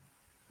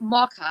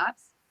more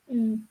carbs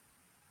and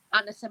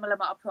a similar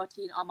amount of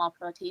protein or more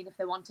protein if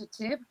they wanted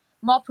to.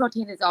 More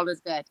protein is always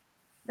good.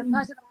 The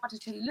person who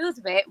wanted to lose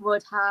weight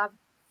would have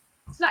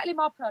slightly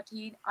more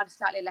protein and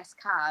slightly less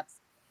carbs.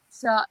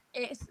 So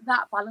it's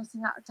that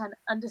balancing act and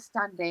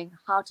understanding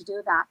how to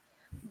do that.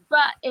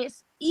 But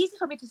it's easy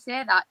for me to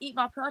say that, eat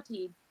more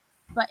protein,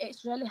 but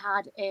it's really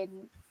hard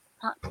in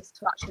practice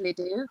to actually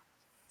do.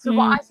 So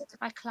what I say to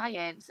my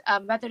clients,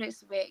 whether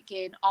it's weight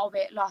gain or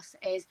weight loss,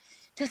 is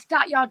to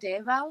start your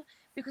day well.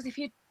 Because if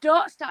you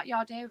don't start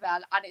your day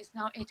well and it's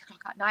now 8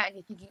 o'clock at night and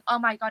you're thinking, oh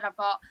my God, I've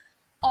got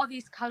all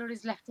these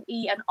calories left to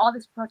eat and all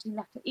this protein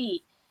left to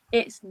eat,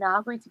 it's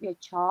now going to be a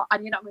chore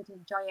and you're not going to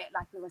enjoy it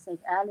like we were saying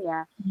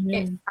earlier.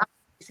 It's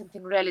actually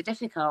something really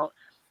difficult.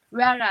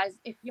 Whereas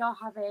if you're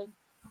having,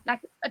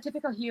 like a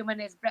typical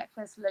human is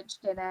breakfast, lunch,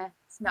 dinner,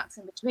 snacks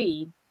in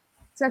between.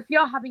 So if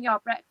you're having your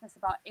breakfast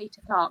about 8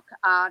 o'clock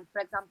and,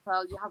 for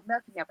example, you have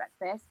milk in your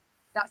breakfast,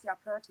 that's your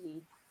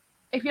protein.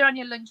 If you're on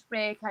your lunch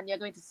break and you're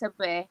going to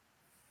Subway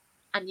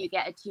and you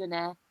get a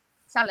tuna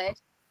salad,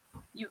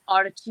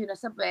 or a tuna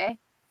Subway,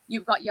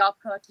 you've got your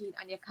protein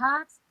and your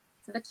carbs.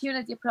 So the tuna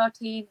is your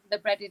protein, the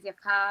bread is your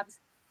carbs,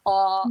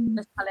 or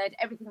the salad,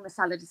 everything in the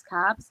salad is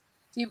carbs.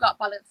 So you've got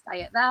balanced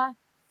diet there.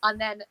 And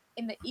then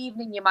in the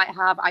evening, you might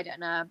have, I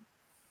don't know,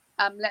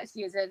 let's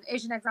use an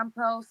Asian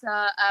example.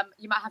 So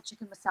you might have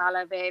chicken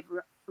masala with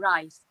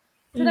rice.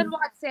 So then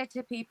what I'd say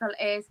to people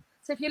is,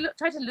 so if you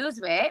try to lose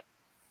weight,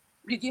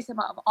 reduce the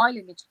amount of oil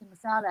in your chicken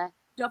masala.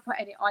 Don't put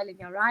any oil in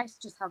your rice,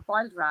 just have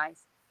boiled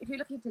rice. If you're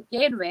looking to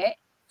gain weight,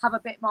 have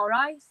a bit more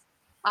rice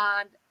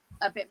and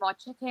a bit more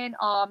chicken,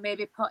 or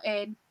maybe put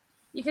in,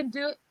 you can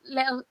do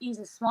little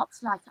easy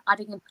swaps like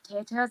adding in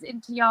potatoes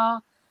into your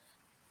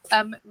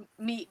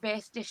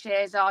meat-based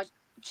dishes or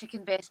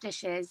chicken-based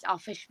dishes or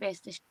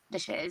fish-based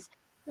dishes.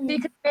 So you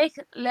can make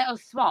little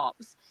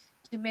swaps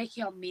to make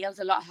your meals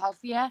a lot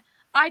healthier.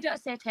 I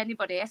don't say to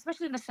anybody,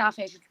 especially in the South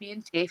Asian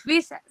community, if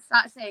we start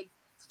saying,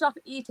 stop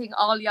eating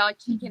all your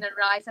chicken and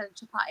rice and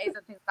chapatis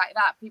and things like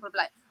that, people will be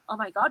like, oh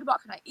my God,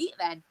 what can I eat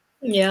then?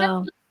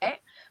 Yeah.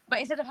 But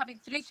instead of having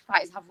 3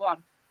 chapatis, have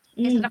 1.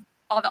 Instead of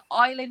all the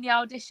oil in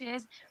your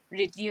dishes,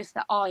 reduce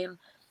the oil.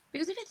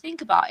 Because if you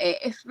think about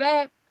it,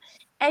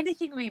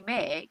 anything we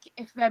make,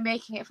 if we're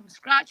making it from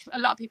scratch, a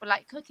lot of people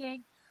like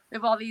cooking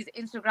with all these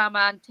Instagram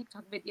and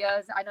TikTok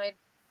videos. I know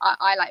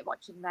I like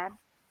watching them.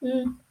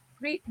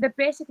 The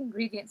basic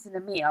ingredients in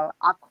a meal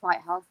are quite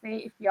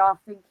healthy. If you're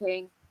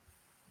thinking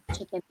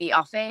chicken, meat,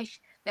 or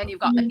fish, then you've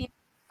got onions,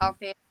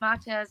 healthy,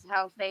 tomatoes,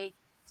 healthy,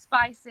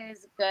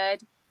 spices,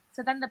 good.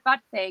 So then the bad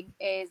thing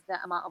is the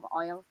amount of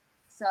oil.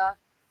 So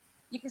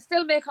you can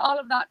still make all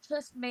of that.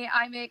 Trust me,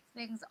 I make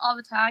things all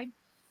the time.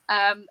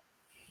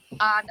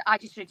 And I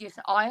just reduce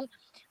the oil.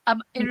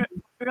 In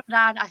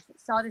Ramadan, I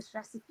saw this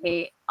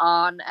recipe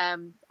on, I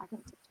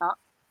think TikTok.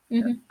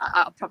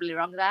 I'm probably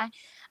wrong there.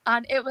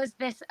 And it was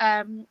this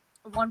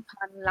 1-pan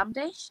lamb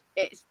dish.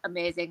 It's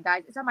amazing,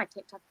 guys. It's on my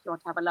TikTok if you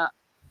want to have a look.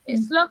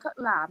 It's slow cooked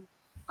lamb,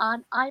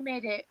 and I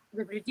made it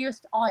with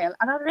reduced oil.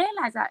 And I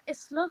realized that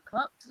it's slow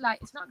cooked, like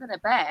it's not going to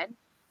burn.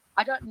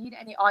 I don't need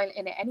any oil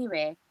in it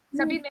anyway.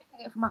 So I've been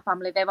making it for my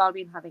family. They've all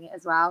been having it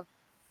as well.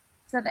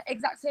 So the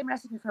exact same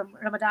recipe from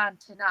Ramadan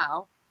to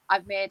now,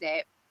 I've made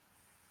it.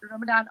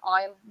 Ramadan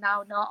oil,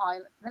 now no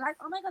oil. They're like,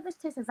 oh my God, this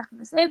tastes exactly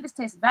the same. This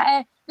tastes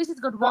better. This is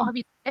good. What have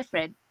you done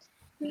different?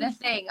 They're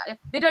saying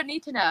they don't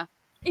need to know.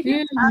 If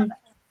you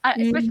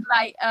especially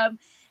like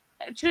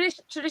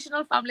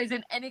traditional families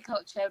in any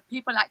culture,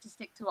 people like to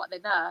stick to what they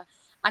know.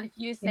 And if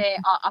you say,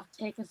 oh, I've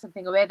taken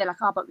something away, they're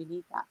like, oh, but we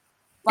need that.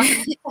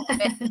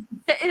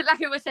 Like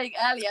we were saying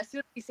earlier, as soon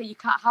as you say you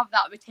can't have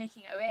that, we're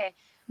taking it away.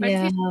 But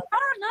if you say,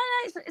 oh,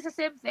 no, it's the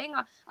same thing.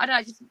 I don't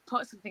know, just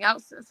put something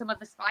else, some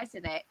other spice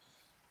in it,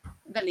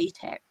 they'll eat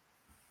it.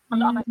 A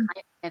lot of my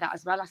clients say that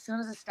as well. As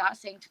soon as I start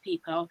saying to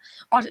people,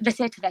 or they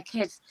say to their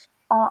kids,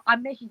 oh,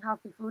 I'm making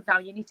healthy food now,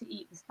 you need to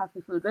eat this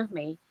healthy food with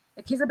me.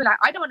 The kids will be like,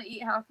 I don't want to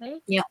eat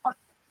healthy. Or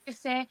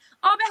just say,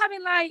 oh, we're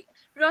having like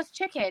roast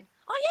chicken.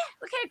 Oh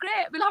yeah, okay,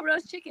 great, we'll have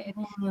roast chicken.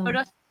 But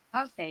roast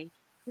healthy.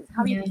 It's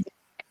how you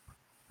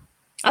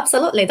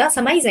Absolutely, that's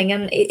amazing,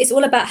 and it's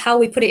all about how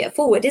we put it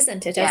forward,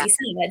 isn't it? As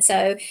you said.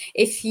 So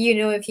if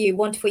you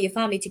want for your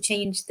family to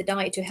change the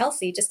diet to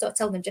healthy, just don't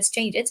tell them, just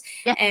change it,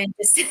 and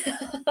just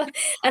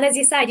and as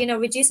you said,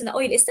 reducing the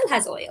oil. It still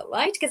has oil,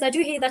 right? Because I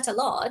do hear that a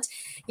lot.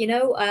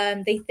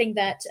 They think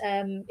that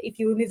if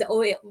you remove the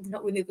oil,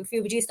 if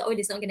you reduce the oil,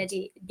 it's not going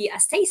to be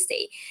as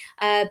tasty.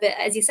 But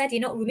as you said,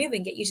 you're not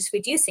removing it; you're just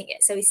reducing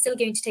it. So it's still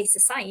going to taste the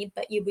same,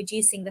 but you're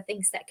reducing the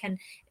things that can.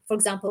 For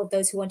example,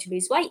 those who want to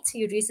lose weight,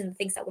 you're reducing the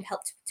things that will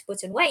help to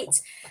put in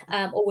weight,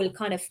 or will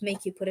kind of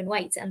make you put in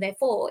weight, and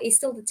therefore it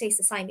still tastes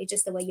the same. It's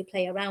just the way you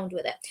play around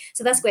with it.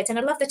 So that's great, and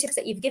I love the tips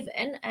that you've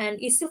given.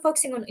 And you're still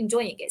focusing on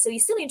enjoying it, so you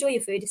still enjoy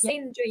your food, you still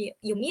enjoy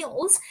your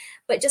meals,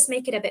 but just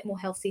make it a bit more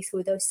healthy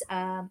through those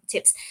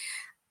tips.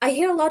 I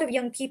hear a lot of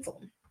young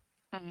people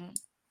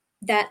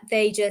that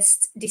they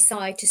just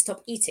decide to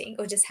stop eating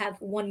or just have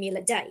one meal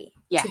a day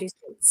to lose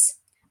weight.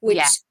 which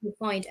Yeah. you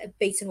find,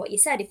 based on what you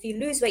said, if you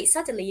lose weight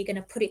suddenly, you're going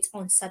to put it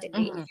on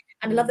suddenly. Mhm,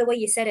 And I love the way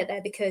you said it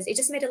there, because it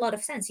just made a lot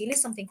of sense. You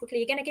lose something quickly,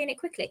 you're going to gain it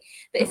quickly.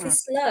 But if mhm.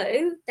 it's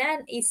slow,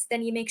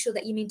 then you make sure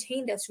that you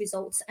maintain those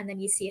results, and then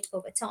you see it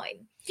over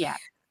time. Yeah.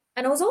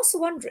 And I was also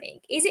wondering,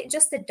 is it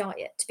just the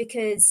diet?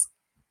 Because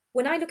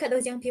when I look at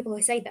those young people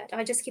who say that,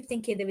 I just keep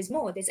thinking there is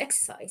more. There's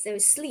exercise, there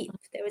is sleep,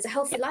 there is a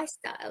healthy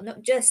lifestyle,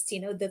 not just,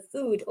 the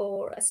food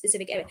or a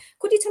specific area.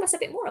 Could you tell us a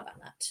bit more about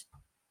that?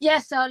 Yeah,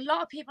 so a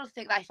lot of people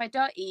think that if I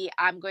don't eat,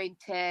 I'm going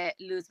to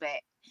lose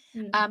weight.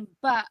 Mm.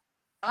 But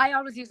I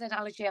always use the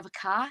analogy of a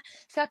car.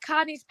 So a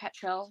car needs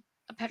petrol.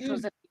 Petrol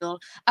is Mm. a fuel.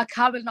 A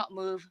car will not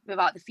move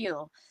without the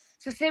fuel.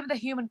 So same with the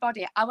human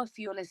body, our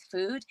fuel is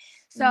food.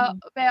 So Mm.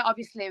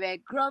 we're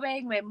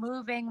growing, we're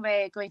moving,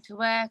 we're going to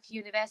work,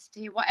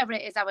 university, whatever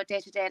it is our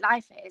day-to-day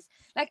life is.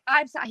 Like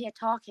I'm sat here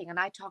talking and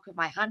I talk with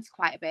my hands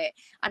quite a bit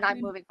and I'm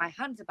Mm. moving my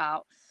hands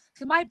about.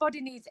 So my body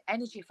needs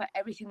energy for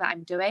everything that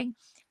I'm doing.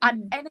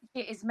 And Mm.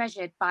 energy is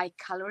measured by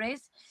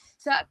calories.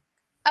 So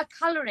a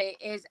calorie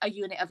is a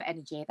unit of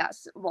energy.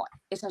 That's what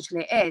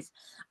essentially it is.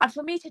 And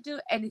for me to do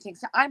anything,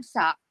 so I'm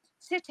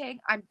sitting,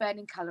 I'm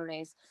burning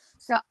calories.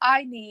 So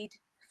I need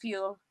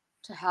fuel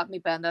to help me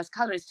burn those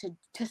calories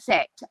to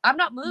sit. I'm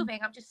not moving,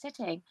 I'm just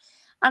sitting.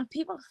 And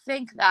people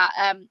think that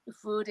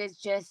food is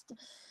just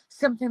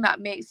something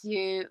that makes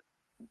you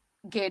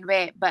gain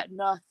weight, but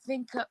no,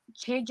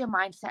 change your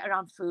mindset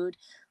around food.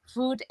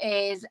 Food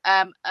is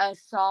a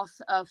source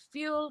of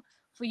fuel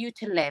for you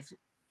to live.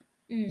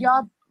 Mm.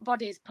 Your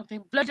body is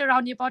pumping blood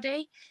around your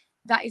body,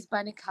 that is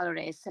burning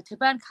calories. So to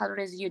burn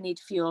calories you need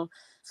fuel.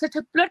 So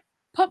to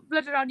pump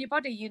blood around your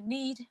body you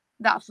need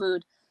that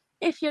food.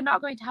 If you're not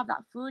going to have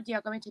that food,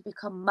 you're going to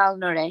become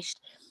malnourished.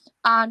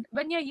 And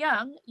when you're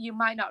young, you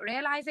might not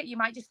realize it. You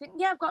might just think,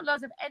 yeah, I've got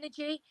loads of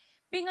energy.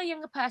 Being a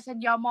younger person,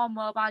 you're more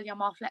mobile, you're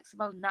more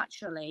flexible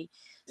naturally.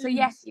 So Mm.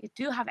 yes, you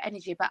do have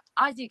energy, but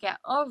as you get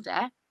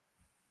older,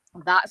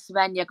 that's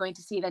when you're going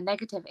to see the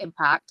negative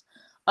impact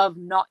of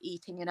not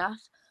eating enough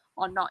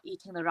or not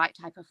eating the right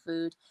type of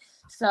food.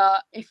 So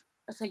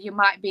you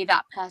might be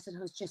that person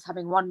who's just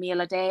having one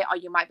meal a day, or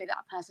you might be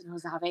that person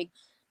who's having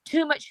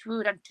too much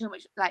food and too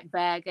much like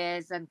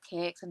burgers and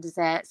cakes and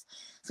desserts.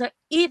 So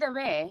either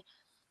way,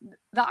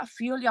 that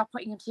fuel you're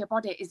putting into your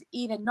body is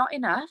either not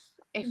enough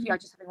if Mm. you're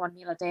just having one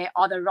meal a day,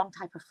 or the wrong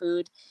type of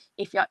food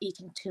if you're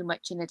eating too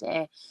much in a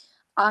day.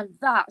 And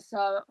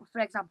so for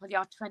example,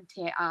 you're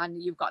 20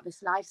 and you've got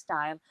this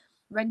lifestyle.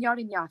 When you're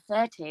in your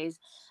 30s,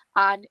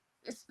 and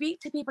speak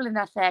to people in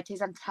their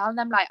 30s and tell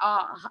them like,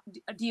 oh,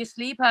 do you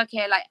sleep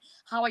okay? Like,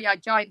 how are your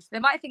joints? They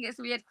might think it's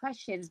weird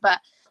questions, but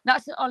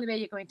that's the only way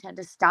you're going to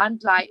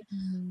understand like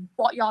Mm.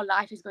 what your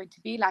life is going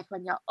to be like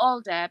when you're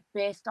older,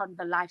 based on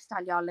the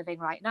lifestyle you're living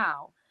right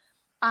now.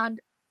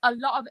 And a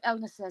lot of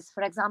illnesses,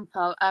 for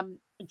example,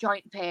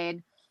 joint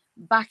pain,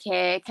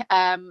 backache,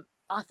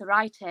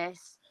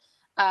 arthritis,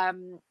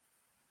 um,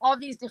 all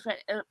these different,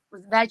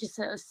 they're just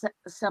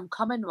some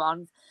common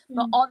ones,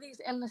 but Mm. all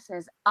these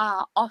illnesses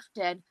are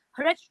often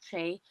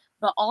hereditary,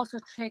 but also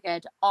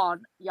triggered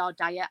on your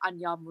diet and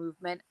your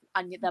movement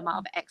and the amount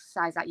of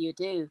exercise that you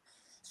do.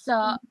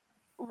 So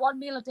one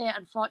meal a day,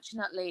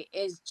 unfortunately,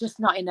 is just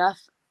not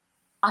enough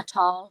at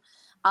all.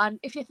 And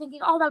if you're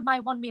thinking, oh, well, my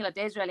one meal a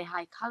day is really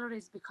high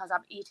calories because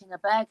I'm eating a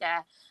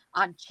burger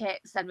and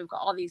chips and we've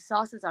got all these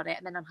sauces on it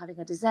and then I'm having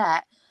a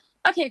dessert.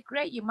 Okay,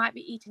 great. You might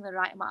be eating the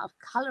right amount of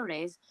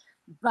calories.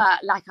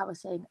 But like I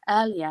was saying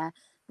earlier,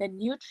 the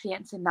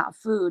nutrients in that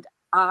food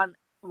aren't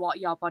what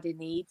your body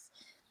needs.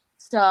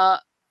 So,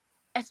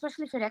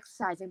 especially if you're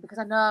exercising, because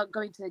I know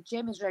going to the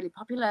gym is really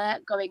popular,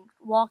 going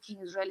walking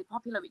is really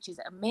popular, which is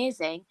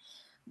amazing.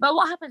 But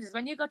what happens is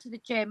when you go to the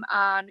gym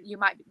and you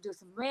might do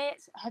some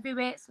weights, heavy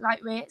weights,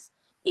 light weights,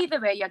 either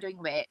way you're doing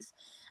weights,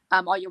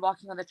 or you're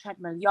walking on the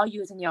treadmill, you're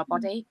using your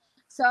body.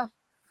 So,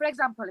 for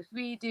example, if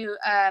we do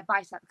a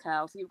bicep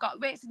curl, so you've got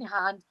weights in your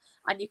hand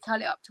and you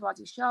curl it up towards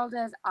your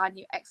shoulders and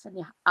you extend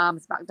your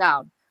arms back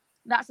down,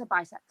 that's a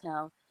bicep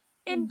curl.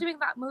 In Mm. doing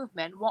that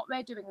movement, what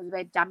we're doing is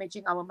we're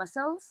damaging our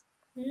muscles.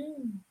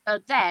 Mm. So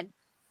then,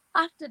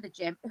 after the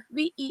gym, if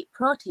we eat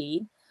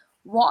protein,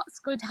 what's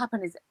going to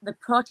happen is the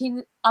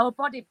protein, our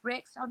body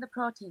breaks down the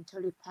protein to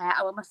repair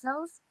our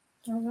muscles.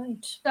 All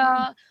right.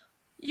 So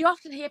you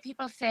often hear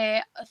people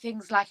say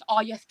things like,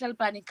 oh, you're still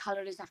burning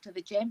calories after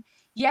the gym.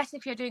 Yes,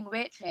 if you're doing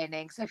weight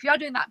training. So if you're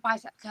doing that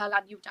bicep curl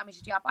and you've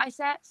damaged your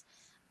biceps,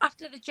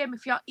 after the gym,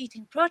 if you're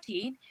eating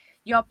protein,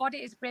 your body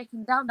is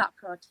breaking down that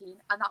protein,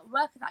 and that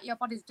work that your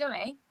body's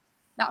doing,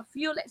 that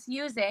fuel it's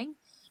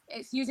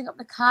using up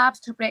the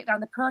carbs to break down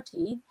the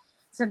protein.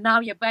 So now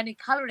you're burning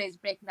calories,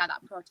 breaking down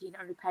that protein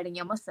and repairing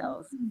your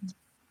muscles.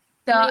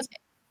 So Amazing.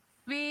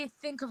 we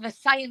think of the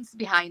science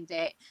behind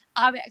it.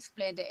 I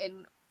explained it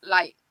in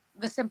like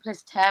the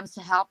simplest terms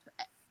to help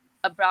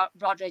a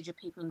broad range of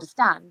people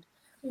understand.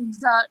 Mm.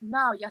 So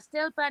now you're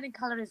still burning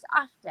calories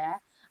after,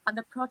 and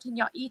the protein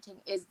you're eating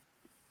is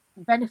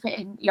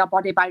benefiting your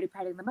body by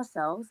repairing the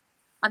muscles,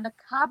 and the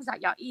carbs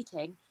that you're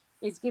eating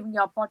is giving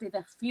your body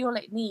the fuel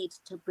it needs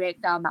to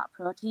break down that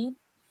protein.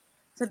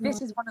 So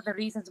this is one of the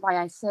reasons why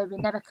I say we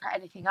never cut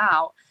anything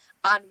out.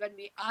 And when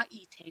we are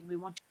eating, we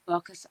want to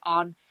focus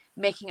on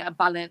making it a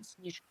balanced,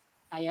 nutritious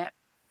diet.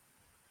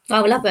 I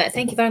love it.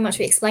 Thank you very much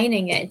for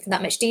explaining it in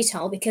that much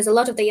detail, because a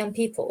lot of the young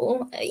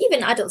people,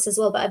 even adults as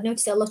well, but I've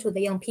noticed a lot with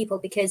the young people,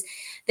 because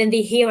then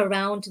they hear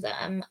around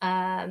them.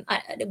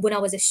 When I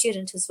was a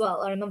student as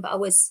well, I remember I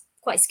was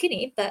quite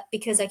skinny, but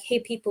because I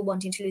hear people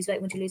wanting to lose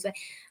weight,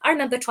 I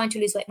remember trying to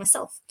lose weight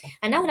myself.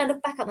 And now when I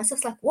look back at myself,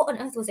 it's like, what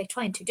on earth was I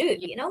trying to do?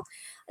 You know?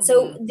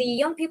 So the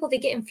young people, they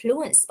get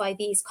influenced by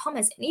these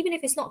comments. And even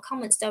if it's not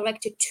comments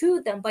directed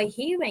to them, by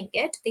hearing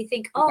it, they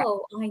think,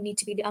 oh,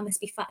 I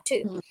must be fat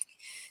too.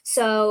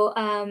 So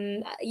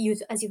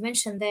as you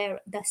mentioned there,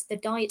 that's the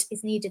diet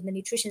is needed, the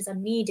nutritions are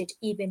needed,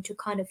 even to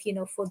kind of,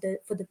 for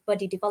the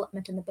body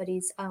development and the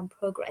body's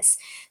progress.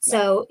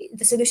 So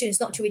the solution is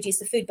not to reduce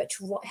the food, but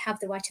to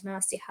have the right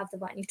amounts, to have the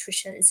right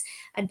nutritions,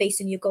 and based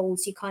on your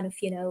goals, you kind of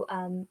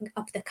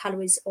up the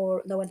calories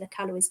or lower the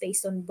calories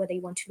based on whether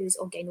you want to lose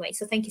or gain weight.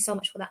 So thank you so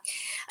much for that.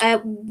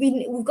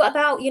 We've got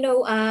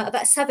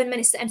about 7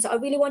 minutes to end, so I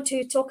really want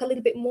to talk a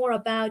little bit more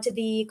about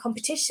the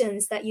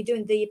competitions that you're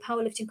doing, the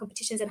powerlifting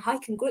competitions and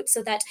hiking groups,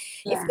 so that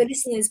if the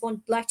listeners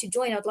would like to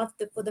join, I'd love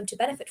for them to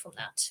benefit from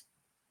that.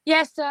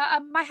 Yes,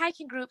 my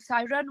hiking group, so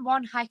I run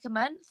one hike a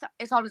month.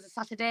 It's always a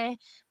Saturday.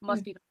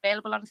 Most people are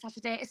available on a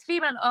Saturday. It's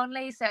female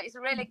only, so it's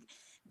a really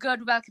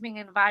good, welcoming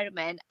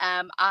environment.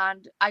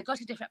 And I go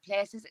to different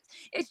places.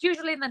 It's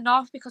usually in the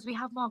north because we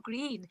have more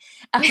green.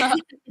 I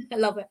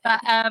love it.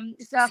 But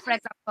so, for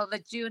example,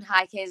 the June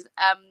hike is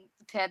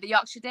to the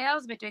Yorkshire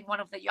Dales. We're doing one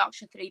of the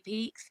Yorkshire Three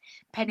Peaks,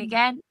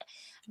 Penigent.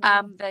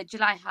 The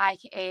July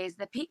hike is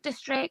the Peak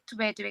District.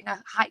 We're doing a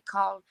hike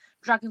called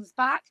Dragon's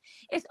Back.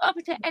 It's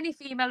open to any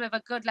female with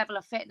a good level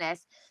of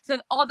fitness. So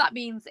all that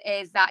means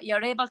is that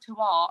you're able to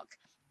walk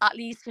at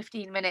least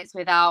 15 minutes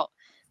without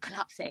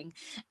collapsing.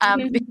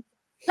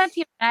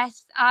 Plenty of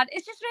rest, and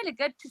it's just really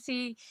good to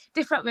see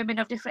different women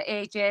of different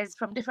ages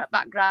from different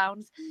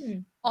backgrounds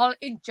all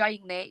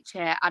enjoying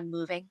nature and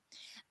moving.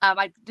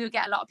 I do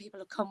get a lot of people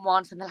who come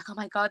once and they're like, oh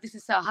my God, this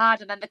is so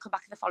hard, and then they come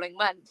back in the following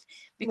month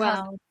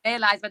because they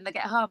realise when they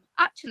get home,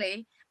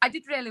 actually I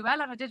did really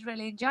well and I did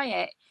really enjoy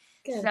it.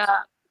 Good. So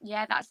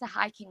yeah, that's the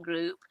hiking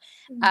group.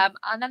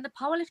 And then the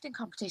powerlifting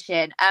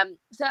competition,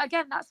 so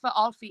again, that's for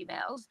all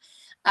females.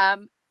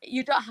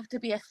 You don't have to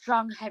be a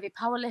strong, heavy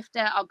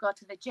powerlifter or go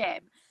to the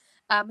gym.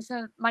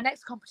 So my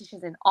next competition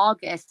is in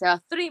August, so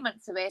 3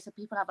 months away, so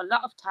people have a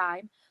lot of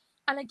time.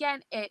 And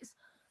again, it's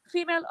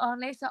female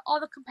only, so all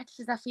the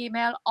competitors are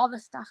female, all the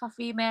staff are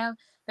female,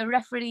 the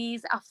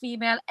referees are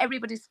female,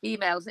 everybody's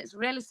female, so it's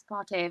really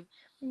supportive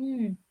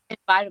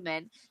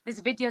environment.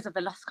 There's videos of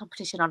the last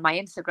competition on my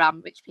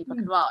Instagram which people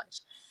can watch.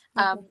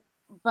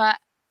 But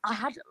I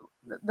had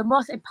the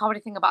most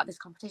empowering thing about this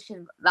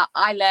competition that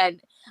I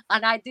learned,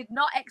 and I did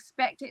not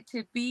expect it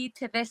to be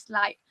to this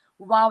like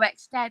wow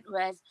extent,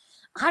 was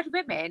I had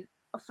women,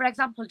 for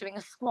example, doing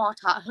a squat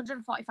at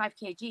 145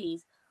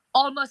 kgs,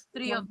 almost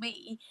three of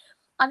me,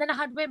 and then I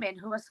had women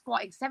who were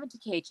squatting 70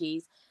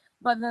 kgs,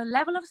 but the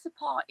level of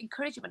support,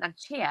 encouragement and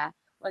cheer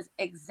was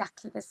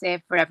exactly the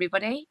same for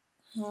everybody.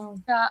 So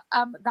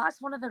that's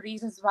one of the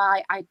reasons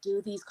why I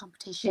do these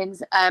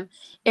competitions.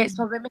 It's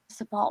for women to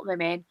support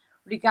women,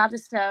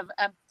 regardless of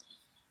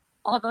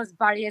all those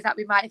barriers that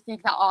we might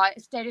think that are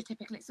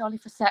stereotypically it's only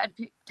for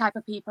certain type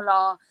of people,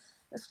 or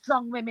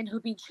strong women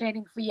who've been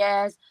training for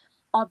years,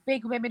 or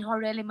big women who are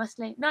really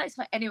muscly. No, it's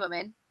for any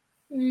woman.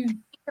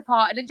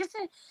 Supported, and just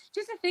to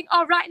think,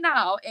 oh, right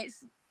now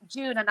it's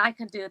June and I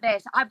can do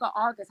this. I've got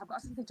August. I've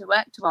got something to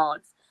work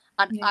towards,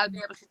 and I'll be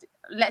able to.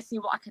 Let's see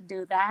what I can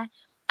do there.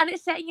 And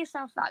it's setting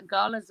yourself that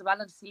goal as well,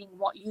 and seeing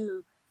what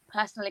you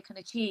personally can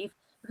achieve.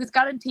 Because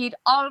guaranteed,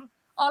 all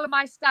of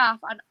my staff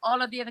and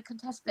all of the other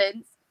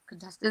competitors,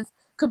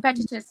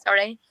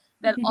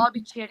 they'll all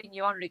be cheering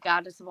you on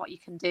regardless of what you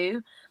can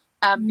do.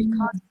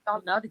 Because we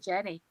all know the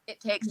journey it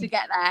takes to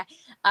get there.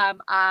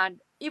 And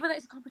even though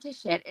it's a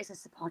competition, it's a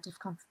supportive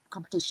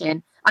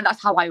competition. And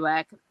that's how I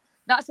work.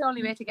 That's the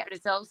only way to get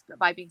results,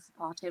 by being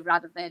supportive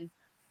rather than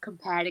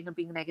comparing and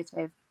being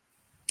negative.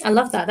 I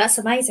love that. That's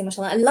amazing,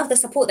 mashallah. I love the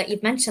support that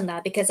you've mentioned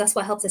there, because that's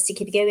what helps us to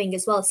keep going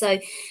as well. So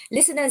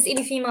listeners,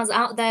 any females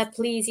out there,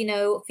 please,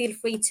 feel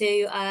free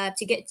to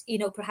get,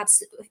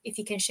 perhaps if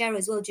you can share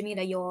as well,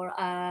 Jamila, your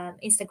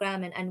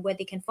Instagram and where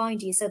they can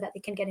find you, so that they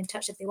can get in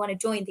touch if they want to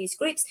join these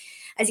groups.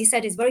 As you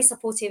said, it's very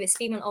supportive. It's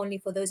female only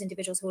for those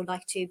individuals who would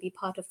like to be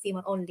part of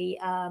female only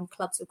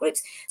clubs or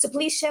groups. So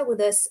please share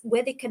with us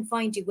where they can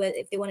find you,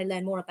 if they want to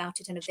learn more about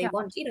it, and if they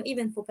want,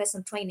 even for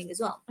personal training as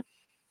well.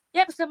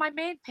 Yep, so my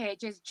main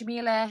page is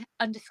Jamila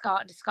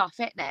 _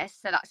 fitness.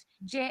 So that's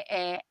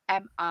JAMILA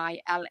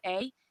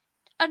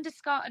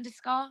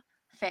 _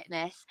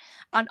 fitness.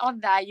 And on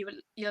there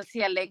you'll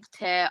see a link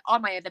to all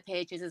my other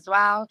pages as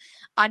well.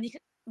 And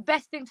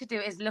best thing to do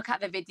is look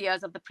at the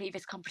videos of the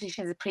previous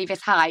competitions, the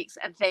previous hikes,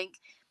 and think,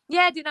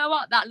 yeah, do you know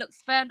what? That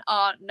looks fun,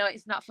 or no,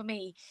 it's not for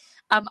me.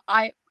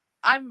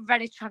 I'm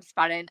very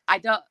transparent. I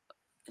don't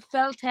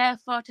filter,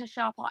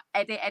 Photoshop, or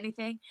edit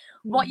anything.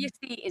 What you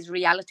see is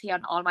reality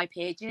on all my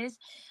pages.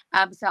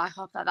 So I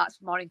hope that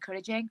that's more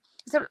encouraging.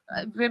 So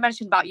we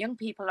mentioned about young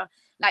people are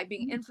like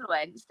being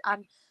influenced,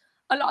 and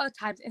a lot of the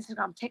times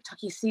Instagram, TikTok,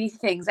 you see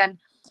things, and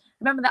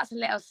remember that's a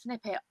little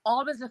snippet.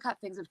 Always look at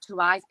things with two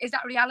eyes. Is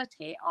that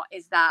reality, or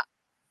is that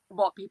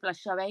what people are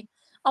showing?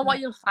 And what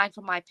you'll find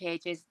from my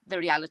page is the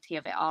reality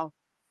of it all.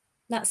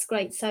 That's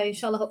great. So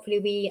inshallah, hopefully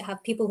we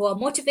have people who are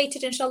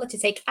motivated, inshallah, to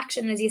take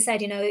action. As you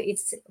said,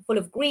 it's full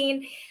of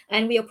green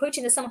and we're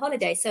approaching the summer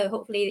holiday. So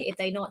hopefully if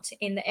they're not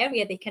in the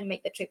area, they can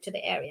make the trip to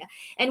the area.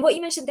 And what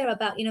you mentioned there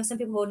about, some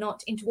people who are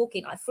not into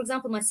walking. For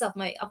example, myself,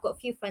 I've got a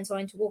few friends who are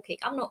into walking.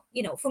 I'm not,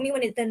 for me,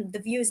 when then the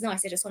view is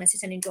nice, I just want to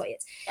sit and enjoy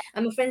it.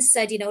 And my friends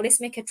said,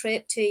 let's make a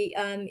trip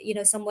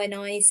to, somewhere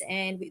nice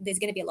and there's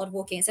going to be a lot of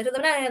walking. I said to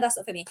them, no, that's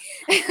not for me.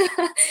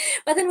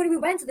 But then when we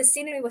went, the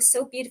scenery was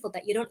so beautiful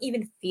that you don't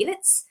even feel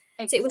it.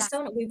 So it was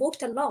we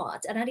walked a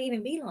lot and I didn't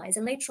even realize.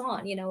 And later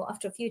on,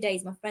 after a few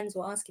days, my friends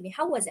were asking me,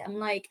 how was it? I'm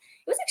like,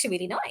 it was actually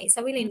really nice.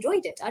 I really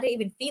enjoyed it. I didn't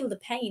even feel the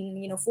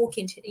pain,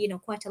 walking,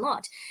 quite a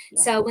lot.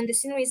 Yeah. So when the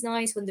scenery is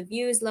nice, when the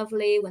view is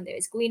lovely, when there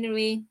is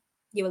greenery,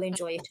 you will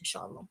enjoy it,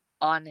 inshallah.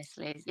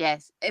 Honestly,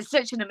 yes. It's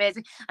such an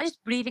amazing, and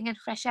just breathing in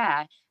fresh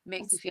air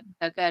makes you feel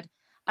so good.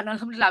 And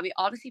alhamdulillah, we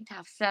always seem to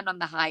have sun on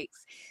the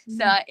hikes.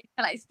 So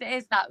it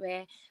stays that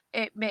way.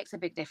 It makes a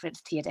big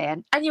difference to your day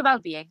and your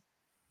well-being.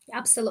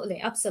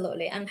 Absolutely.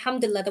 And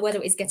alhamdulillah, the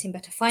weather is getting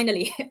better.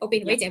 Finally, I've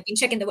been waiting. I've been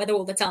checking the weather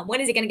all the time.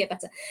 When is it going to get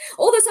better?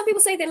 Although some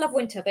people say they love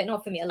winter, but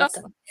not for me. I love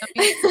summer.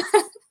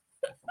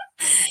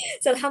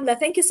 So alhamdulillah,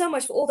 thank you so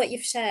much for all that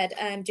you've shared,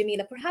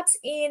 Jamila. Perhaps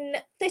in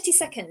 30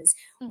 seconds,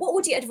 what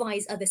would you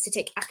advise others to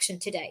take action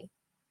today?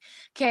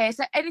 Okay,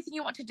 so anything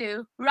you want to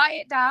do, write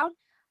it down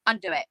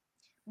and do it.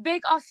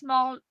 Big or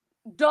small,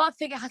 don't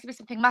think it has to be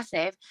something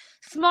massive.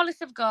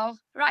 Smallest of goal,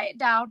 write it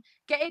down,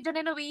 get it done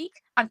in a week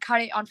and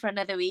carry it on for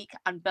another week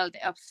and build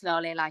it up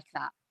slowly like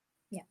that.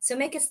 Yeah. So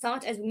make a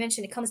start. As we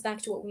mentioned, it comes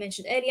back to what we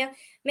mentioned earlier.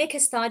 Make a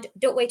start.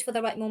 Don't wait for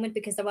the right moment,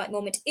 because the right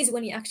moment is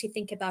when you actually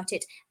think about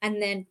it, and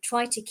then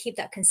try to keep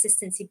that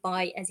consistency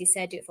by, as you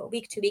said, do it for a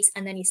week, 2 weeks,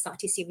 and then you start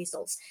to see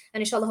results.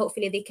 And inshallah,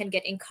 hopefully they can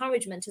get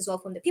encouragement as well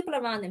from the people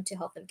around them to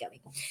help them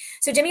going.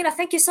 So Jamila,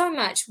 thank you so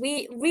much.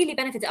 We really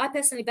benefited. I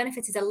personally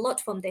benefited a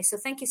lot from this. So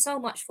thank you so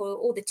much for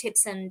all the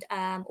tips and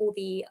all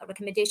the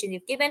recommendations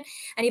you've given.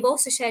 And you've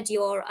also shared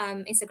your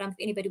Instagram if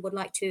anybody would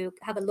like to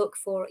have a look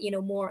for,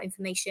 more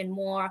information,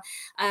 more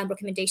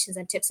recommendations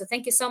and tips. So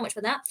thank you so much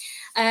for that.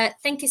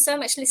 Thank you so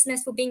much,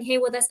 listeners, for being here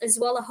with us as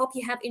well. I hope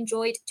you have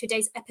enjoyed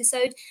today's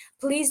episode.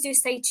 Please do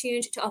stay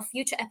tuned to our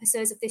future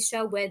episodes of this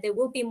show, where there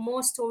will be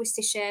more stories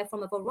to share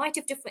from a variety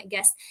of different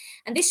guests.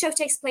 And this show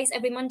takes place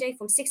every Monday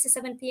from 6 to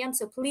 7 p.m.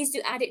 So please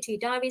do add it to your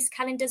diaries,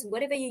 calendars,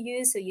 whatever you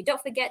use, so you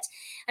don't forget.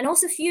 And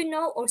also, if you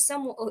know or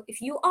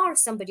if you are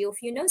somebody, or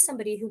if you know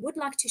somebody who would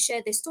like to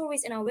share their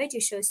stories in our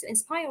radio shows to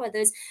inspire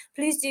others,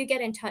 please do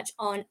get in touch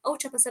on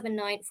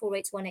 07779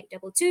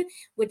 481822.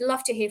 We'd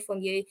love to hear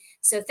from you.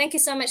 So thank you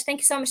so much.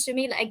 Thank you so much,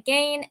 Jamila,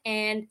 again.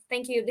 And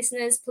thank you,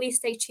 listeners. Please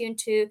stay tuned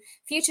to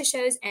future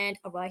shows and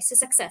Arise to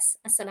Success.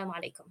 Assalamu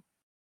alaikum.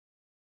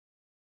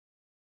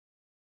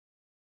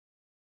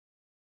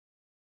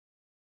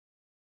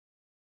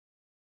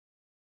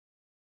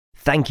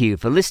 Thank you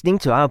for listening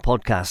to our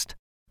podcast.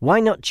 Why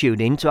not tune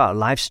in to our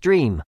live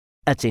stream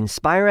at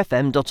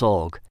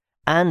inspirefm.org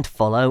and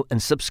follow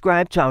and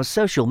subscribe to our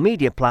social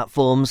media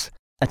platforms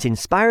at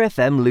Inspire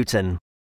FM Luton.